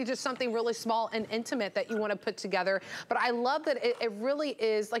Elena, maybe just something really small and intimate that you want to put together. But I love that it really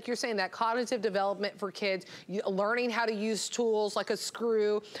is, like you're saying, that cognitive development for kids, learning how to use tools like a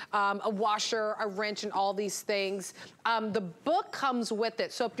screw, a washer, a wrench, and all these things. The book comes with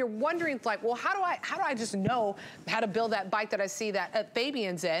it. So if you're wondering, like, well, how do I just know how to build that bike that I see that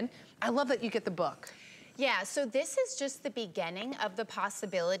Fabian's in? I love that you get the book. Yeah, so this is just the beginning of the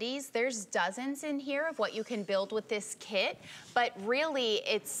possibilities. There's dozens in here of what you can build with this kit, but really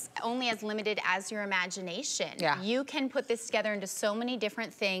it's only as limited as your imagination. Yeah. You can put this together into so many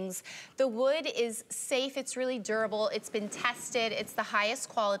different things. The wood is safe, it's really durable, it's been tested, it's the highest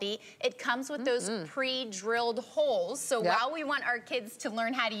quality. It comes with those pre-drilled holes, so while we want our kids to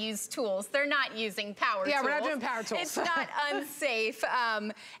learn how to use tools, they're not using power tools. Yeah, we're not doing power tools. It's not unsafe,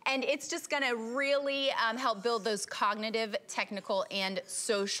 and it's just gonna really help build those cognitive, technical, and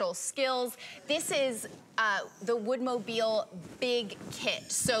social skills. This is the Woodmobile Big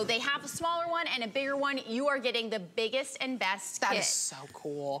Kit. So they have a smaller one and a bigger one. You are getting the biggest and best kit. That is so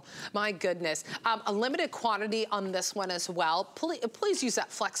cool. My goodness. A limited quantity on this one as well. Please use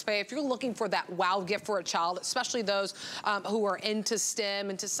that FlexPay if you're looking for that wow gift for a child, especially those who are into STEM,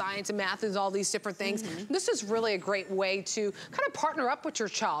 into science and math and all these different things. This is really a great way to kind of partner up with your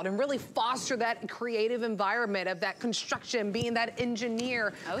child and really foster that creative environment of that construction, being that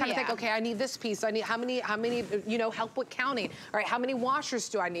engineer. Kind of think, okay, I need this piece. I need how many, you know, help with counting. All right, how many washers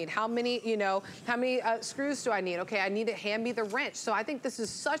do I need? How many, you know, how many screws do I need? Okay, I need to hand me the wrench. So I think this is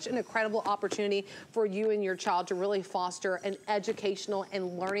such an incredible opportunity for you and your child to really foster an educational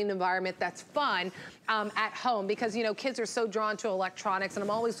and learning environment that's fun at home, because, you know, kids are so drawn to electronics, and I'm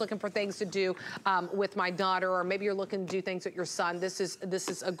always looking for things to do with my daughter, or maybe you're looking to do things with your son. This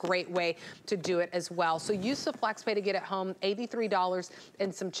is a great way to do it as well. So use the FlexPay to get it home, $83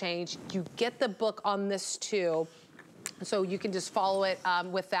 and some change. You get the book on this too. So you can just follow it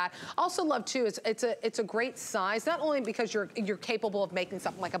with that. Also love too, it's a great size, not only because you're capable of making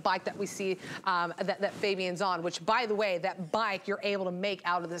something like a bike that we see that Fabian's on, which by the way, that bike you're able to make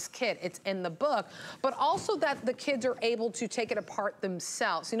out of this kit, it's in the book, but also that the kids are able to take it apart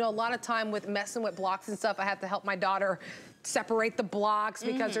themselves. You know, a lot of time with messing with blocks and stuff, I have to help my daughter separate the blocks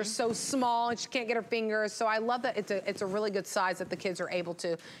because they're so small and she can't get her fingers. So I love that it's a really good size that the kids are able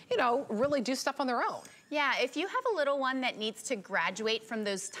to, you know, really do stuff on their own. Yeah, if you have a little one that needs to graduate from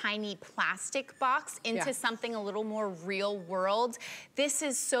those tiny plastic box into something a little more real world, this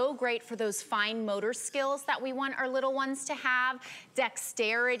is so great for those fine motor skills that we want our little ones to have,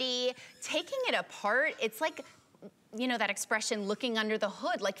 dexterity, taking it apart. It's like, you know, that expression, looking under the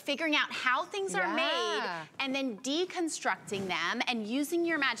hood, like figuring out how things are made and then deconstructing them and using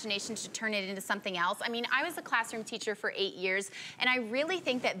your imagination to turn it into something else. I mean, I was a classroom teacher for 8 years, and I really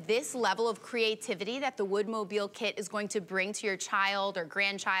think that this level of creativity that the Woodmobile kit is going to bring to your child or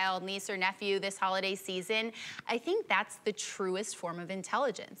grandchild, niece or nephew this holiday season, I think that's the truest form of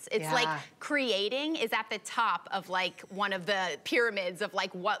intelligence. It's like creating is at the top of like one of the pyramids of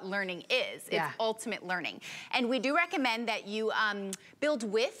like what learning is. It's ultimate learning. And we do recommend that you build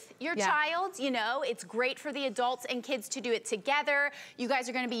with your child. You know, it's great for the adults and kids to do it together. You guys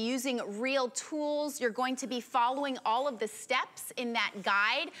are going to be using real tools. You're going to be following all of the steps in that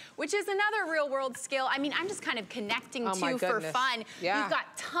guide, which is another real world skill. I mean, I'm just kind of connecting to for fun. You've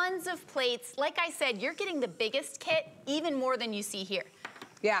got tons of plates. Like I said, you're getting the biggest kit, even more than you see here.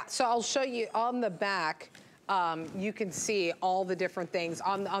 Yeah, so I'll show you on the back. You can see all the different things.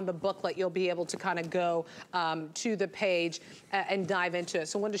 On the booklet, you'll be able to kind of go to the page and dive into it.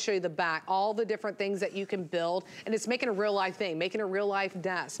 So I wanted to show you the back, all the different things that you can build. And it's making a real life thing, making a real life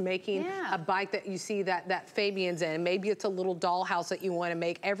desk, making a bike that you see that Fabian's in. Maybe it's a little dollhouse that you want to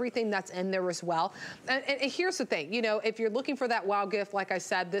make. Everything that's in there as well. And here's the thing, you know, if you're looking for that wow gift, like I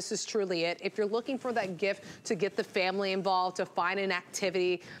said, this is truly it. If you're looking for that gift to get the family involved, to find an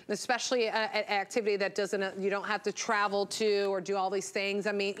activity, especially an activity that doesn't, you don't have to travel to or do all these things.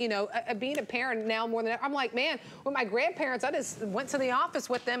 I mean, you know, being a parent now more than ever, I'm like, man, with my grandparents, I just went to the office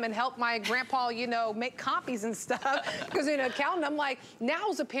with them and helped my grandpa, you know, make copies and stuff. Because, you know, accountant, I'm like, now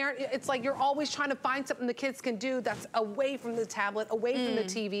as a parent, it's like you're always trying to find something the kids can do that's away from the tablet, away from the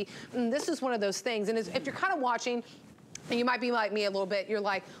TV. And this is one of those things. And if you're kind of watching, and you might be like me a little bit, you're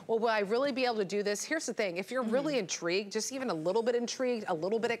like, well, will I really be able to do this? Here's the thing, if you're really intrigued, just even a little bit intrigued, a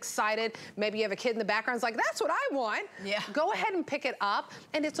little bit excited, maybe you have a kid in the background, it's like, that's what I want. Yeah. Go ahead and pick it up,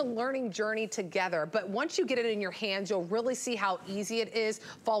 and it's a learning journey together. But once you get it in your hands, you'll really see how easy it is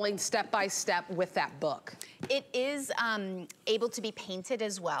following step by step with that book. It is able to be painted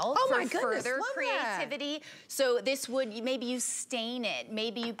as well for further creativity. That. So this would, maybe you stain it,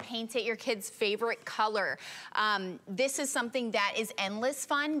 maybe you paint it your kid's favorite color. This is something that is endless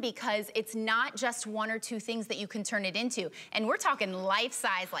fun because it's not just one or two things that you can turn it into. And we're talking life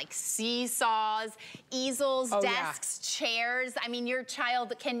size, like seesaws, easels, desks, chairs. I mean, your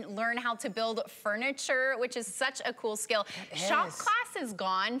child can learn how to build furniture, which is such a cool skill. Shop class is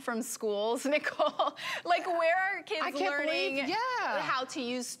gone from schools, Nicole. Like, where are kids learning how to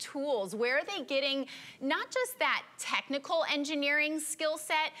use tools? Where are they getting not just that technical engineering skill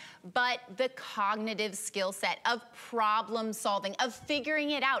set, but the cognitive skill set of problem solving, of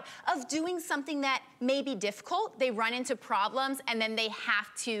figuring it out, of doing something that may be difficult. They run into problems and then they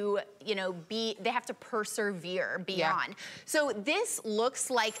have to, you know, they have to persevere beyond. So this looks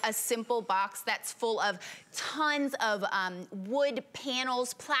like a simple box that's full of tons of wood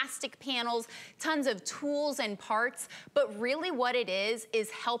panels, plastic panels, tons of tools and parts, but really what it is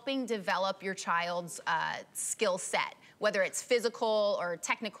helping develop your child's skill set, whether it's physical or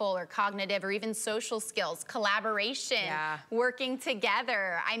technical or cognitive or even social skills, collaboration, working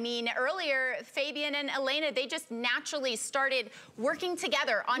together. I mean, earlier, Fabian and Elena, they just naturally started working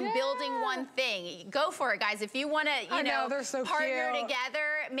together on building one thing. Go for it, guys. If you want to, you know, partner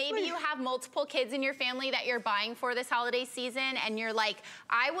together, maybe you have multiple kids in your family that you're buying for this holiday season, and you're like,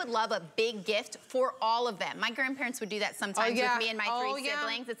 I would love a big gift for all of them. My grandparents would do that sometimes with me and my three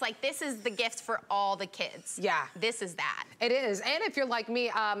siblings. It's like, this is the gift for all the kids. This is that. It is. And if you're like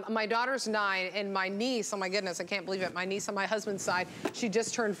me, my daughter's 9 and my niece, oh my goodness, I can't believe it. My niece on my husband's side, she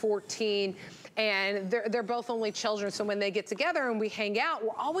just turned 14. And they're both only children, so when they get together and we hang out,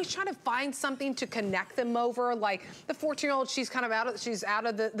 we're always trying to find something to connect them over. Like the 14-year-old, she's kind of out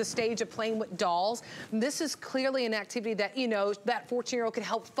of the stage of playing with dolls. This is clearly an activity that, you know, that 14-year-old could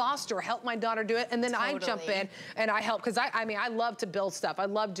help foster, help my daughter do it, and then I jump in and I help, because I mean, I love to build stuff. I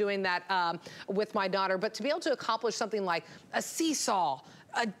love doing that with my daughter, but to be able to accomplish something like a seesaw,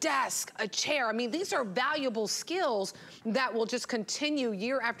 a desk, a chair. I mean, these are valuable skills that will just continue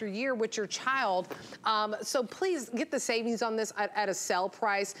year after year with your child. So please get the savings on this at a sale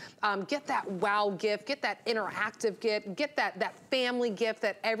price. Get that wow gift, get that interactive gift, get that family gift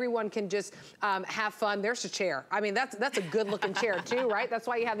that everyone can just have fun. There's a chair. I mean, that's a good looking chair too, right? That's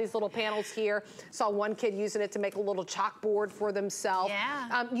why you have these little panels here. Saw one kid using it to make a little chalkboard for themselves.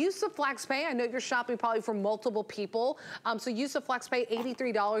 Use the Flex Pay. I know you're shopping probably for multiple people. So use the Flex Pay, $83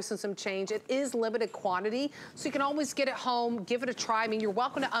 and some change. It is limited quantity, so you can always get it home, give it a try. I mean, you're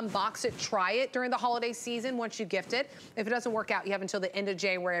welcome to unbox it, try it during the holiday season once you gift it. If it doesn't work out, you have until the end of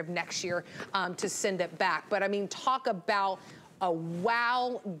January of next year to send it back. But I mean, talk about a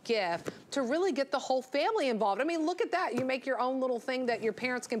wow gift to really get the whole family involved. I mean, look at that. You make your own little thing that your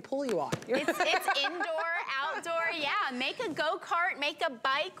parents can pull you on. It's indoor, outdoor, make a go-kart, make a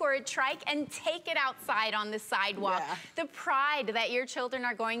bike or a trike and take it outside on the sidewalk. The pride that your children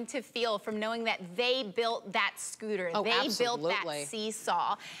are going to feel from knowing that they built that scooter, they built that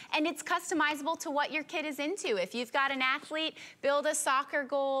seesaw. And it's customizable to what your kid is into. If you've got an athlete, build a soccer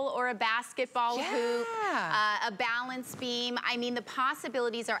goal or a basketball hoop, a balance beam. I mean, the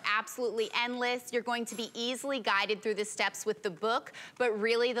possibilities are absolutely endless. You're going to be easily guided through the steps with the book, but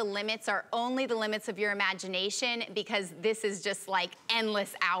really the limits are only the limits of your imagination in because this is just like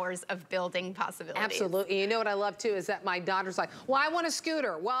endless hours of building possibilities. Absolutely. You know what I love too is that my daughter's like, well, I want a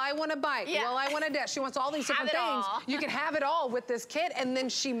scooter. Well, I want a bike. Yeah. Well, I want a desk. She wants all these different things. You can have it all with this kit, and then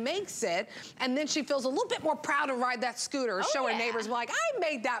she makes it, and then she feels a little bit more proud to ride that scooter, show her neighbors, like, I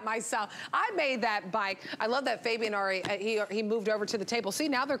made that myself. I made that bike. I love that Fabian already, he moved over to the table. See,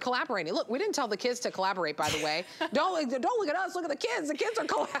 now they're collaborating. Look, we didn't tell the kids to collaborate, by the way. Don't look at us, look at the kids. The kids are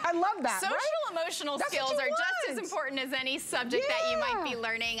I love that. Social emotional skills are just as important as any subject that you might be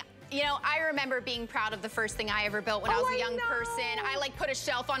learning. You know, I remember being proud of the first thing I ever built when I was a young person. I like put a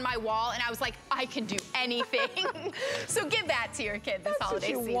shelf on my wall and I was like, I can do anything. So give that to your kid this holiday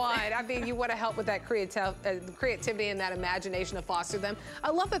season. That's what you want. I mean, you want to help with that creativity and that imagination to foster them. I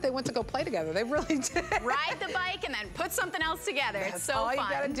love that they went to go play together. They really did. Ride the bike and then put something else together. It's so fun. That's all you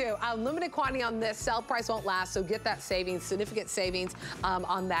got to do. Limited quantity on this. Sell price won't last, so get that savings, significant savings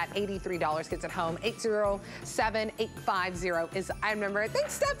on that. $83 gets it home. 807-850 is I remember it.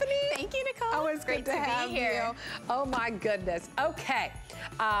 Thanks, Stephanie. Thank you, Nicole. Always great to have you. Oh my goodness. Okay,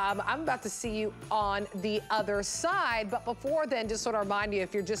 I'm about to see you on the other side, but before then, just sort of remind you,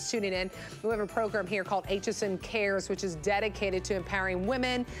 if you're just tuning in, we have a program here called HSN Cares, which is dedicated to empowering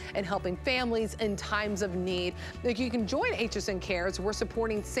women and helping families in times of need. Like, you can join HSN Cares. We're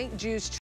supporting St. Jude's